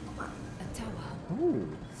tower. Ooh.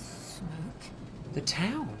 Smoke. The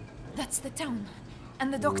town. That's the town.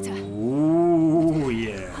 And the doctor. Ooh,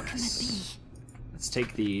 yes. How can that be? Let's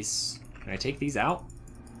take these. Can I take these out?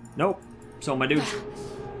 Nope. So my dude.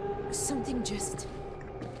 Something just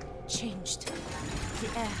changed.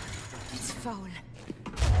 The air. It's foul.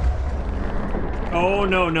 Oh,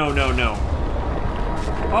 no.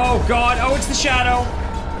 Oh god, oh it's the shadow.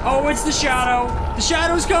 Oh, it's the shadow. The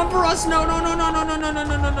shadows come for us. No, no, no, no, no, no, no, no,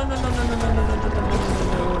 no, no, no, no, no, no,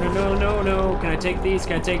 no, no, no, no, no. Can I take these?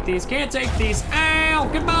 Can I take these? Can't take these. Ow!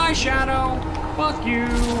 Goodbye, shadow. Fuck you.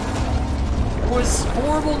 It was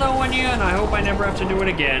horrible knowing you, and I hope I never have to do it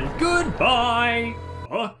again. Goodbye.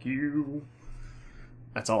 Fuck you.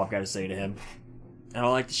 That's all I've got to say to him. I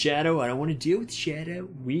don't like the shadow. I don't want to deal with the shadow.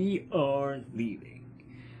 We are leaving.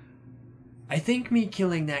 I think me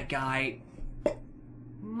killing that guy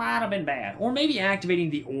might have been bad. Or maybe activating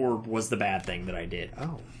the orb was the bad thing that I did.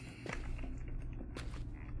 Oh.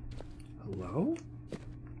 Hello?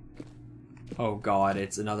 Oh god,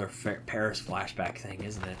 it's another Paris flashback thing,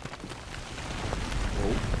 isn't it?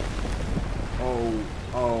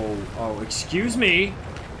 Oh, excuse me.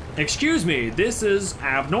 Excuse me, this is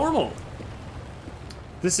abnormal.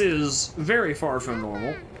 This is very far from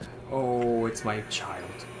normal. Oh, it's my child.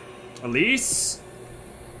 Elise?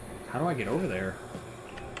 How do I get over there?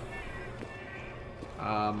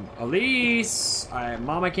 Elise!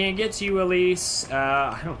 Mama can't get to you, Elise.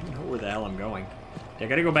 I don't know where the hell I'm going. I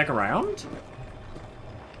gotta go back around?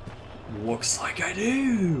 Looks like I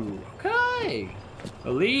do. Okay.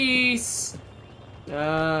 Elise!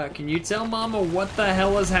 Can you tell Mama what the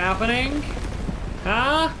hell is happening?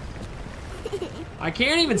 Huh? I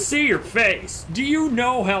can't even see your face. Do you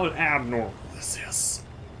know how abnormal this is?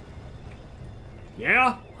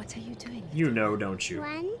 Yeah? What are you doing? You know, don't you?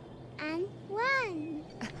 1 and 1.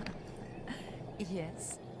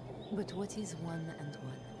 Yes, but what is 1 and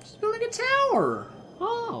 1? Just building a tower.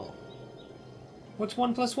 Oh. What's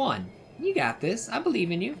 1 plus 1? You got this. I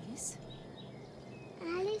believe in you. Alice?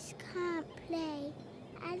 Alice can't play.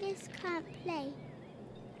 Alice can't play.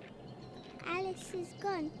 Alice is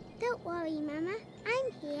gone. Don't worry, Mama.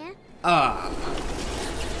 I'm here.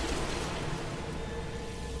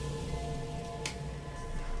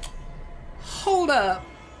 Hold up.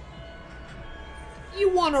 You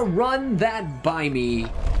want to run that by me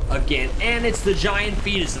again? And it's the giant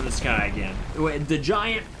fetus in the sky again. The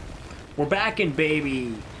giant... We're back in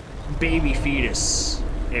baby fetus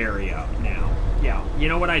area now. Yeah, you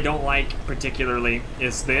know what I don't like particularly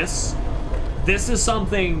is this. This is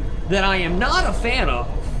something that I am not a fan of,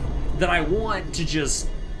 that I want to just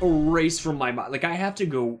erase from my mind. Like, I have to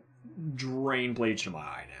go drain bleach in my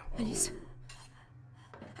eye now. Alice?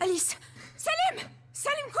 Alice! Salim!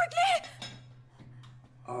 Salim, quickly!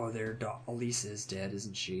 Oh, Elise is dead,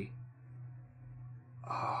 isn't she?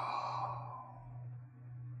 Oh.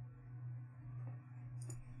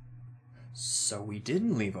 So we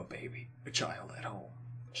didn't leave a child at home.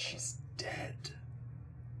 She's dead.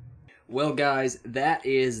 Well, guys, that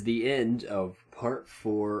is the end of part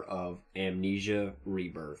 4 of Amnesia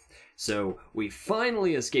Rebirth. So we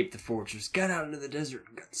finally escaped the fortress, got out into the desert,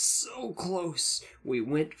 got so close. We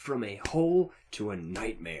went from a hole to a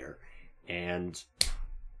nightmare. And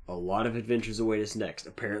a lot of adventures await us next.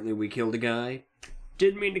 Apparently we killed a guy.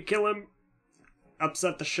 Didn't mean to kill him.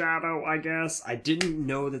 Upset the shadow, I guess. I didn't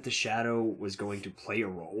know that the shadow was going to play a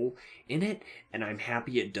role in it, and I'm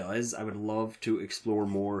happy it does. I would love to explore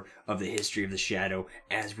more of the history of the shadow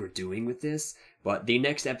as we're doing with this, but the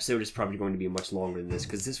next episode is probably going to be much longer than this,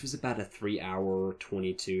 because this was about a 3-hour,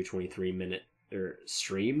 23 minute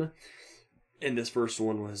stream, and this first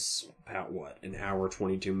one was about, what, an hour,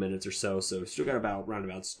 22 minutes or so, so still got about,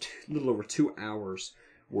 a little over 2 hours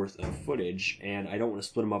worth of footage, and I don't want to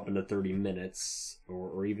split them up into 30 minutes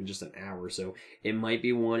or even just an hour. So it might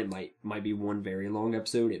be one, it might be one very long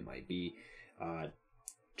episode, it might be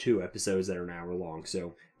 2 episodes that are an hour long.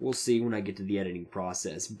 So we'll see when I get to the editing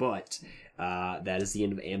process. But that is the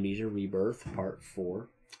end of Amnesia Rebirth Part 4.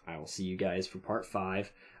 I will see you guys for Part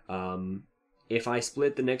 5. If I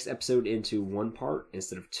split the next episode into 1 part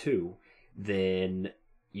instead of 2, then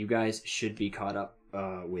you guys should be caught up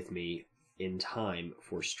with me in time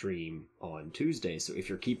for stream on Tuesday. So if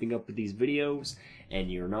you're keeping up with these videos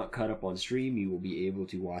and you're not caught up on stream, you will be able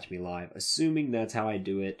to watch me live, assuming that's how I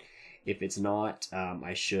do it. If it's not,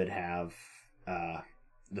 I should have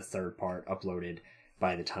the 3rd part uploaded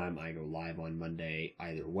by the time I go live on Monday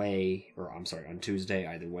either way, or I'm sorry, on Tuesday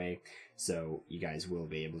either way. So you guys will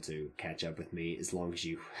be able to catch up with me as long as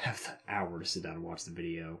you have the hour to sit down and watch the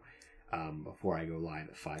video before I go live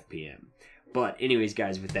at 5 p.m. But anyways,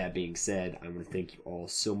 guys, with that being said, I want to thank you all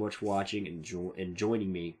so much for watching and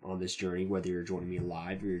joining me on this journey, whether you're joining me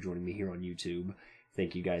live or you're joining me here on YouTube.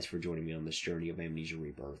 Thank you guys for joining me on this journey of Amnesia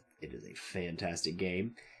Rebirth. It is a fantastic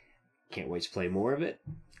game. Can't wait to play more of it,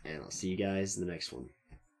 and I'll see you guys in the next one.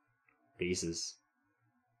 Peaces.